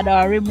to add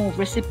or remove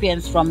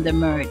recipients from the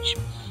merge.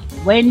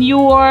 When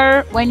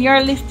your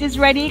list is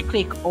ready,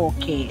 click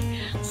OK.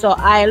 So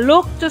I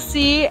look to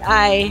see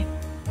the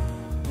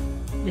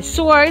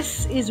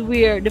source is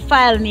where the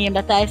file name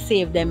that I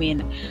saved them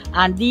in,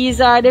 and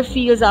these are the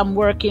fields I'm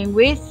working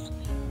with.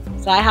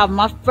 So I have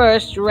my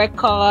first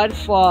record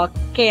for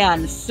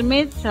Kayan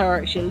Smith.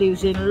 She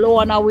lives in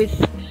Luana with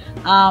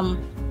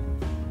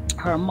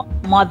her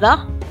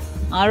mother.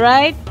 All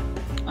right,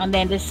 and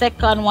then the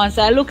second one.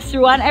 So I look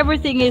through and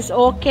everything is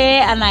okay,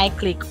 and I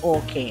click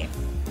OK.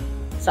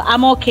 So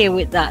I'm okay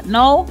with that.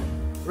 Now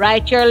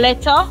write your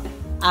letter.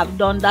 I've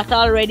done that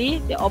already.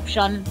 The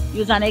option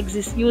use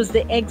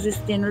the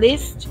existing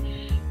list.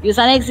 Use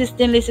an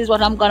existing list is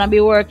what I'm gonna be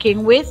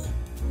working with.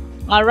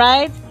 All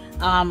right.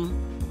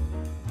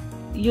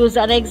 Use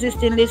an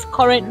existing list.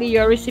 Currently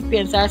your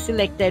recipients are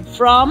selected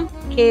from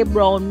K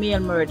Brown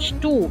mail merge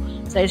 2.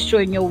 So it's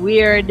showing you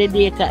where the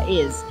data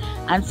is.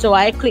 And so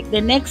I click the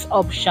next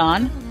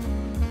option,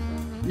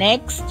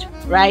 Next,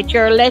 write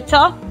your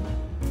letter.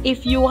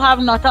 If you have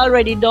not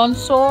already done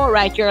so,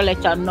 write your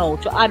letter now.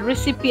 To add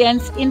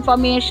recipient's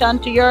information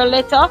to your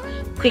letter,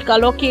 click a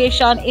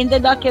location in the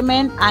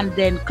document and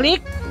then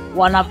click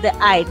one of the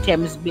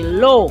items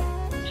below.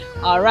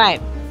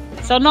 Alright,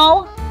 so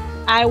now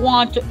I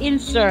want to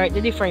insert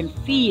the different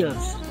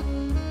fields.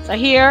 So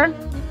here,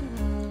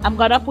 I'm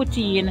gonna put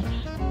in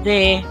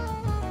the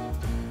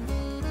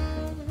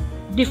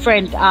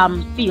different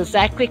fields. So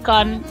I click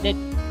on the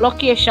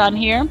location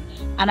here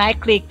and I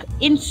click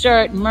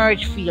insert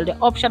merge field. The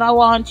option I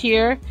want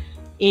here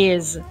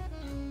is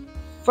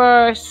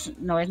first,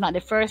 no, it's not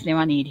the first name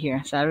I need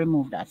here, so I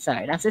remove that.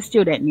 Sorry, that's the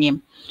student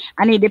name.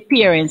 I need the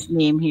parent's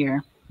name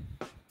here.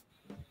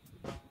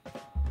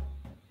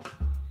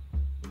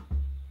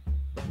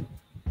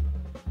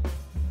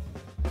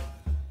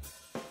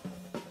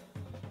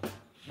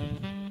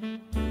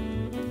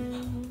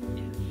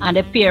 And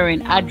the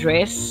parent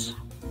address.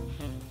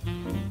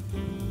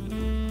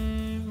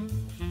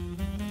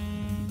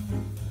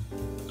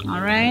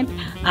 Alright,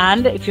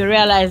 and if you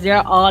realize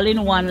they're all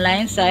in one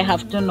line, so I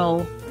have to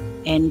now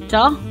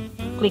enter,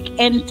 click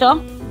enter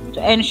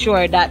to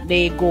ensure that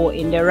they go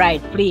in the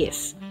right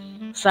place.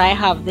 So I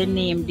have the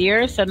name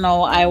there, so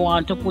now I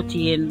want to put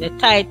in the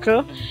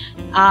title.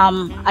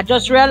 I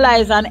just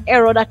realized an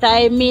error that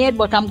I made,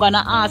 but I'm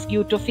gonna ask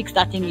you to fix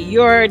that in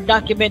your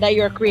document that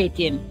you're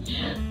creating.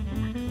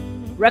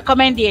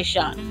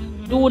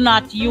 Recommendation: do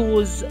not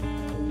use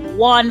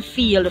one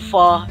field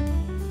for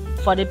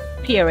the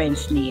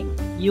parent's name.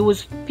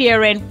 Use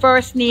parent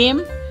first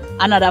name,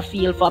 another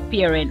field for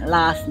parent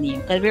last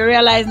name. Because we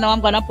realize now I'm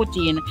gonna put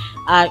in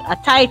a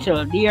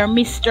title, dear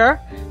Mr.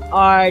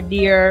 or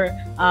dear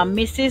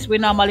Mrs. We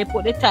normally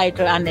put the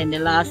title and then the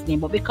last name,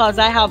 but because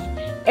I have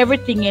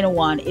everything in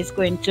one, it's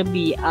going to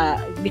be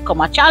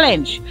become a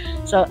challenge.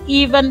 So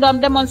even though I'm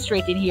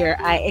demonstrating here,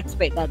 I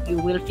expect that you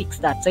will fix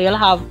that. So you'll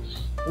have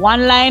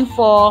one line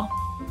for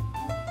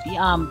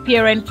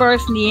parent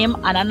first name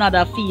and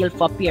another field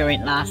for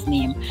parent last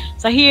name.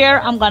 So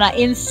here I'm gonna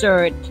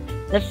insert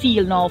the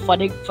field now for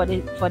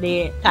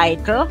the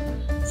title.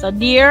 So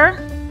dear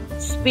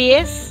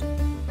space,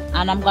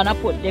 and I'm gonna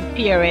put the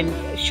parent,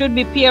 should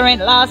be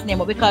parent last name,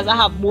 but because I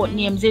have both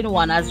names in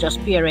one as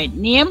just parent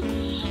name,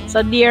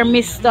 so dear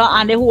Mr.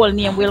 and the whole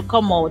name will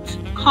come out,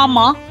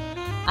 comma,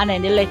 and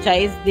then the letter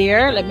is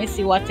there. Let me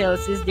see what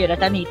else is there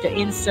that I need to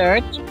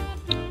insert.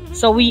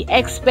 So we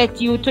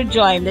expect you to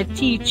join the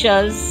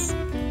teachers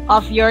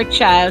of your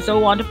child. So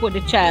we want to put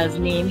the child's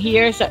name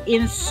here. So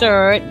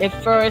insert the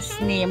first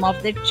name of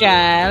the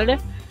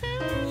child,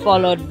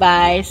 followed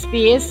by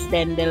space,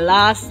 then the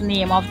last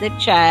name of the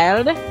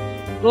child.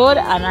 Good,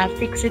 and I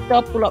fix it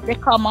up, pull up the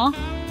comma,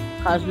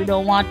 because we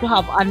don't want to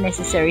have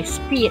unnecessary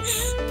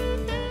space.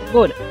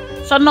 Good.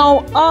 So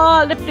now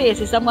all the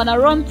places I'm going to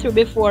run through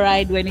before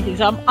I do anything.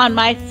 So I'm on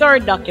my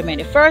third document.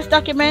 The first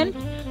document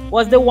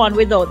was the one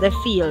without the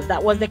fields.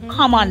 That was the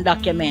common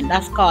document.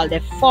 That's called the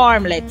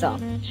form letter.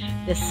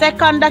 The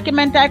second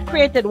document I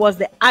created was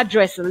the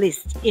address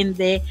list in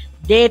the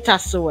data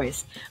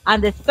source.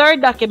 And the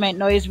third document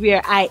now is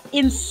where I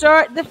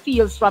insert the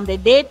fields from the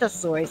data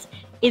source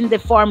in the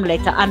form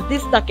letter. And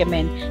this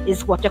document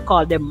is what you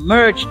call the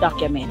merge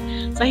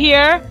document. So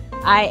here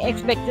I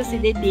expect to see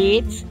the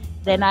dates.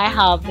 Then I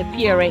have the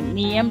parent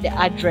name, the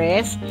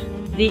address,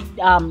 the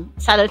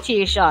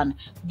salutation.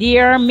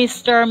 Dear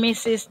Mr.,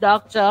 Mrs.,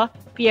 Doctor,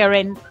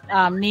 parent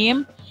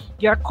name.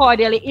 You're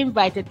cordially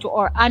invited to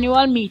our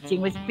annual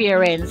meeting with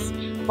parents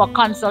for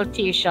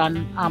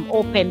consultation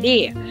open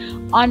day.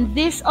 On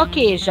this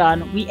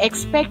occasion, we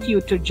expect you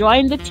to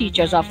join the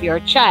teachers of your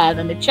child,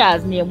 and the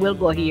child's name will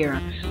go here,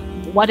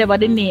 whatever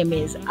the name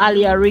is,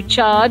 Alia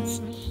Richards,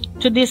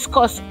 to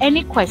discuss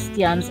any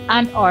questions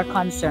and or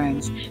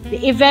concerns.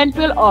 The event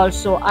will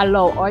also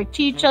allow our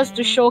teachers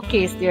to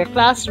showcase their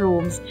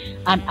classrooms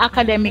and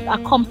academic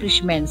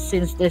accomplishments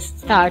since the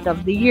start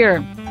of the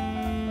year.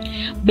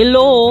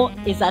 Below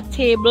is a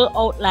table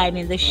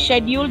outlining the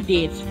scheduled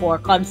dates for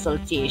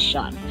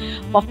consultation.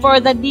 For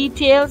further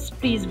details,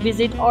 please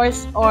visit our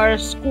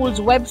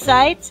school's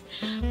website,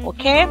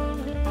 okay?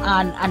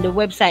 And the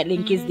website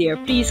link is there.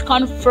 Please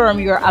confirm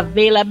your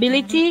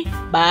availability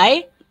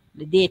by,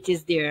 the date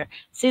is there,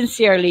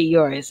 sincerely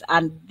yours.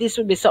 And this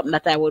will be something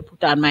that I will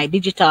put on my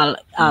digital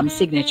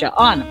signature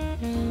on.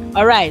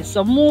 All right,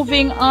 so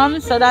moving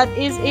on. So that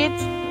is it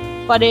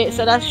for the,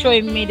 so that's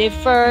showing me the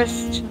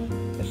first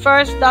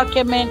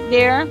document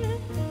there.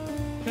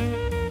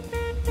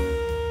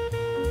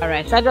 All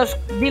right, so I just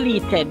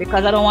deleted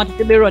because I don't want it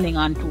to be running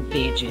on 2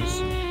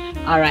 pages.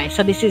 All right,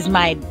 so this is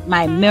my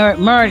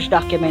merge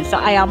document. So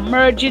I am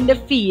merging the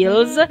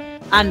fields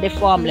and the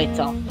form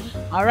letter.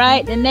 All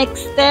right, the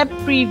next step,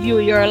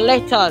 preview your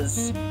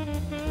letters.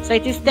 So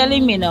it is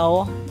telling me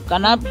now,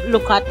 gonna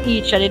look at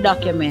each of the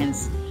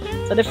documents.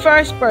 So the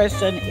first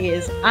person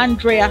is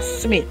Andrea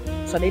Smith.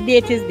 So the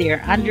date is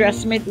there. Andrea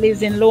Smith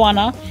lives in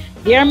Luana.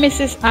 Dear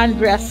Mrs.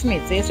 Andrea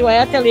Smith. So you see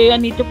why I tell you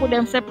need to put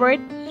them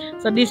separate?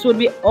 So this would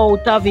be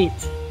out of it.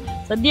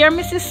 So dear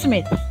Mrs.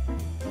 Smith.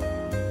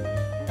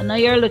 And know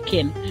you're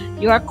looking.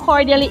 You are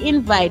cordially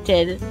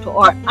invited to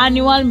our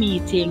annual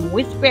meeting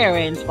with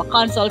parents for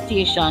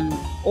consultation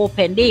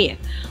open day.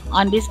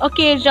 On this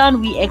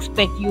occasion, we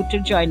expect you to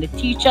join the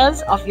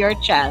teachers of your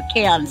child,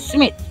 Kean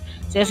Smith.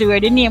 So you see where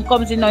the name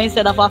comes in now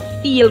instead of a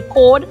field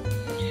code,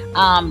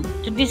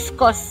 to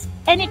discuss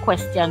any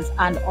questions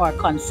and or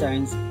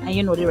concerns, and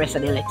you know the rest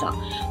of the letter.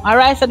 All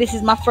right, so this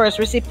is my first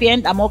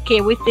recipient. I'm okay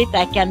with it.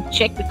 I can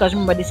check because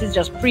remember this is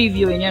just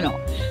previewing, you know.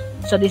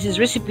 So this is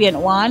recipient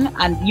 1,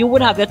 and you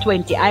would have your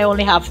 20. I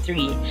only have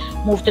 3.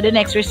 Move to the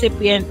next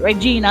recipient,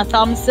 Regina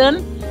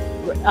Thompson.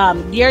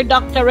 Dear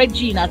Dr.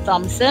 Regina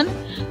Thompson,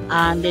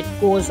 and it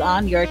goes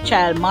on, your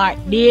child Mark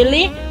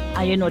Daly,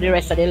 and you know the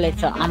rest of the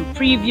letter. I'm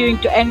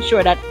previewing to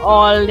ensure that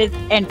all the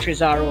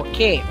entries are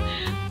okay.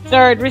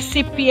 Third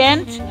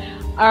recipient,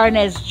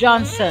 Ernest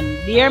Johnson.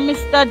 Dear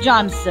Mr.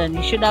 Johnson,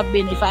 you should have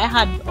been, if I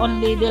had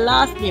only the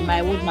last name,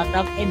 I would not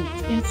have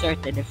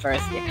inserted the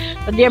first name.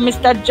 So dear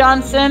Mr.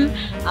 Johnson,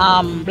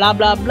 blah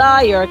blah blah,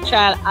 your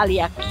child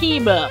Alia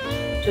Keeble,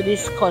 to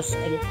discuss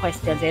any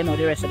questions. You know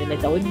the rest of the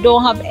letter. We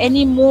don't have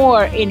any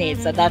more in it,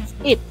 so that's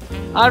it.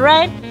 All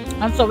right,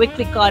 and so we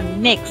click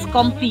on next,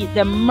 complete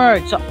the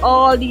merge. So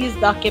all these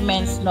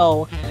documents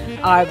now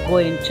are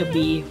going to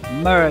be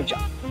merged.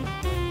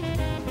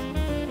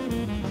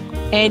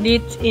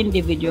 Edit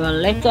individual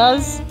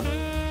letters,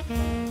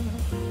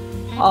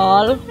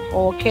 all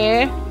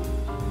okay,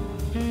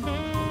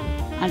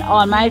 and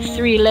all my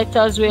 3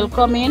 letters will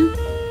come in.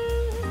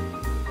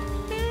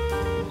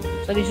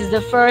 So this is the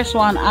first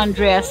one,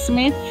 Andrea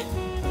Smith,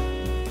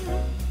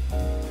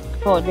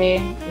 for the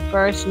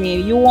first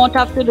name. You won't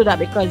have to do that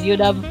because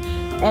you'd have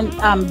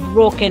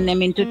broken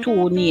them into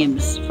 2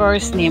 names,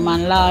 first name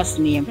and last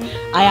name.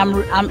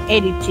 I'm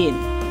editing,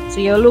 so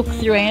you look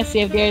through and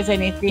see if there's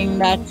anything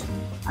that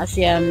I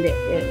see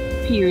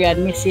the period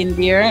missing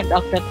there.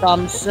 Dr.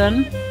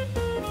 Thompson.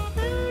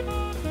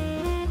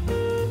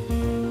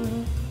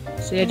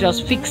 So you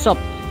just fix up.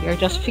 You're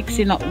just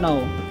fixing up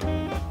now.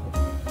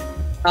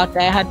 Thought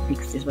I had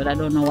fixed this, but I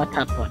don't know what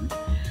happened.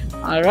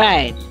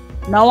 Alright.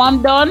 Now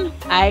I'm done.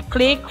 I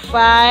click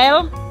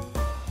File,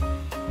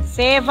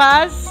 Save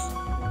As,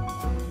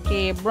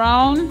 K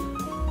Brown,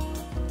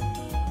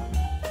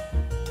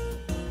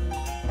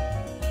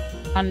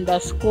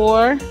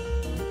 underscore,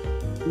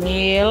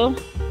 mail,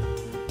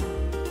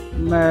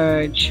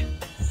 merge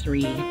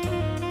 3,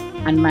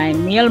 and my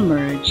mail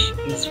merge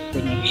is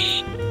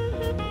finished.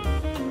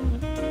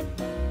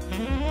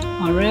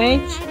 All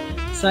right,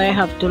 so I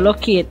have to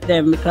locate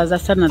them because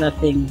that's another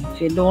thing.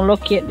 If you don't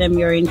locate them,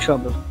 you're in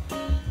trouble.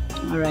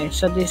 All right,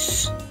 so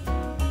this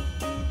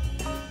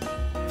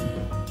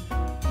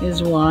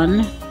is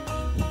 1,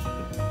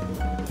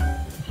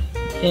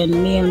 then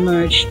mail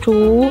merge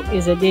 2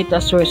 is a data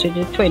source with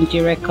the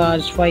 20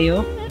 records for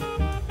you.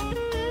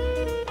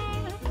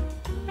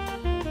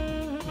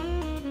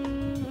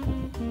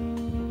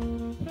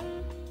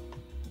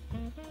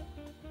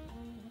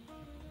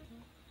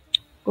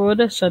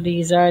 Good, so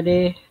these are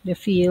the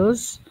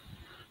fields,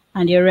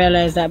 and you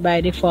realize that by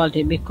default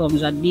it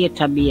becomes a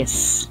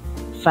database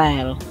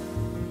file,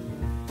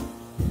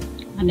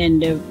 and then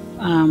the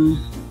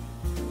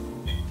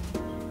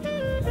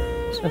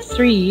so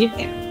 3.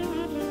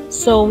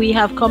 So we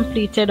have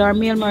completed our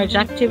mail merge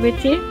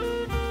activity,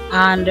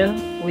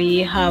 and we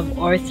have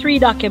our 3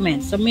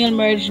 documents. So mail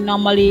merge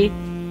normally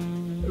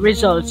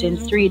results in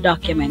 3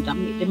 documents.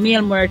 The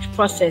mail merge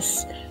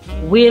process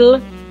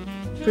will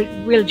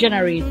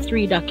generate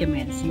 3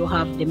 documents. You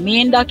have the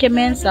main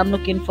documents. I'm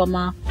looking for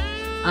my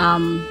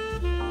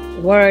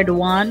Word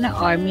 1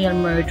 or mail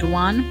merge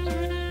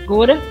 1.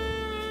 Good.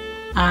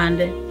 And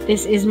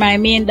this is my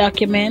main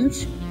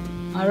document.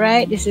 All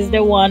right, this is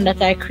the one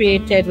that I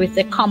created with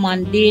the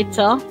common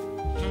data.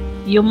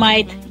 You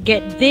might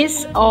get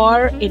this,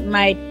 or it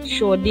might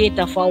show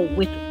data for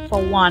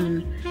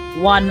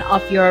one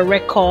of your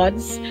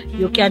records.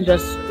 You can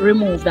just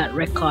remove that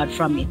record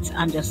from it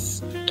and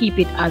just keep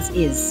it as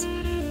is.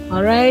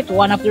 All right,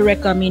 one of the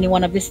record meaning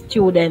one of the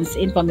students'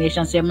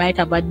 information. So you might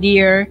have a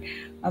dear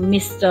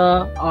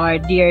Mr. or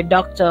dear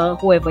Doctor,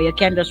 whoever. You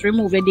can just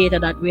remove the data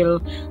that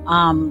will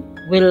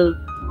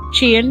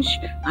change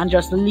and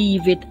just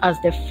leave it as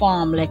the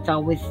form letter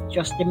with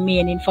just the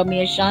main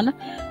information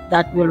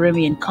that will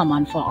remain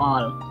common for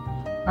all.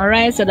 All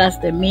right, so that's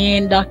the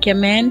main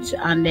document,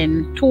 and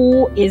then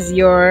 2 is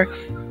your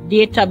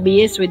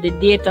database with the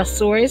data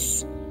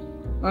source.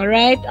 All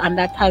right, and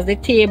that has the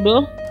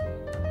table.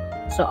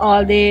 So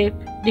all the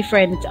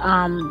different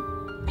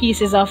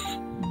pieces of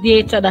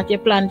data that you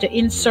plan to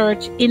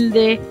insert in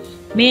the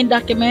main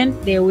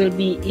document, they will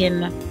be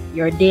in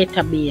your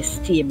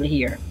database table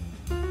here.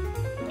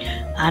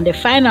 And the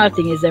final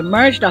thing is the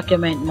merge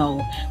document now,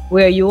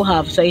 where you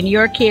have, so in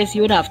your case,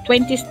 you would have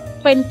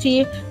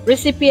 20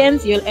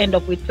 recipients, you'll end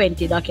up with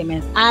 20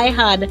 documents. I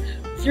had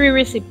 3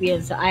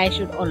 recipients, so I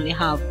should only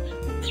have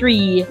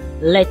 3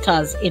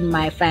 letters in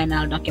my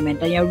final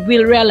document. And you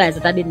will realize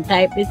that I didn't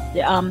type this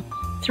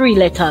 3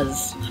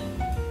 letters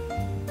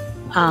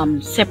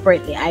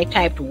separately. I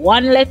typed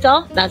 1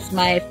 letter, that's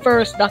my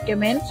first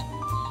document,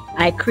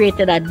 I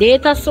created a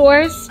data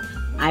source,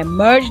 I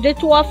merged the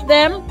two of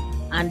them,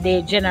 and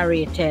they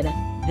generated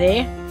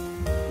the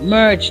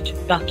merged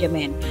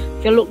document.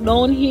 If you look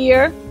down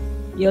here,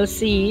 you'll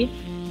see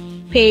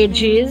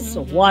pages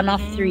 1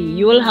 of 3.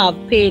 You will have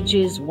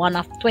pages 1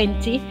 of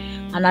 20,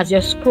 and as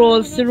you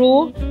scroll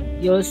through,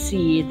 you'll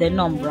see the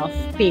number of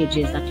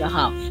pages that you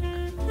have.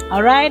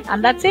 Alright,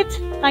 and that's it.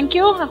 Thank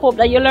you. I hope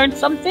that you learned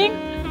something.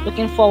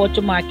 Looking forward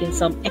to marking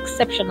some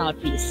exceptional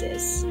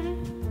pieces.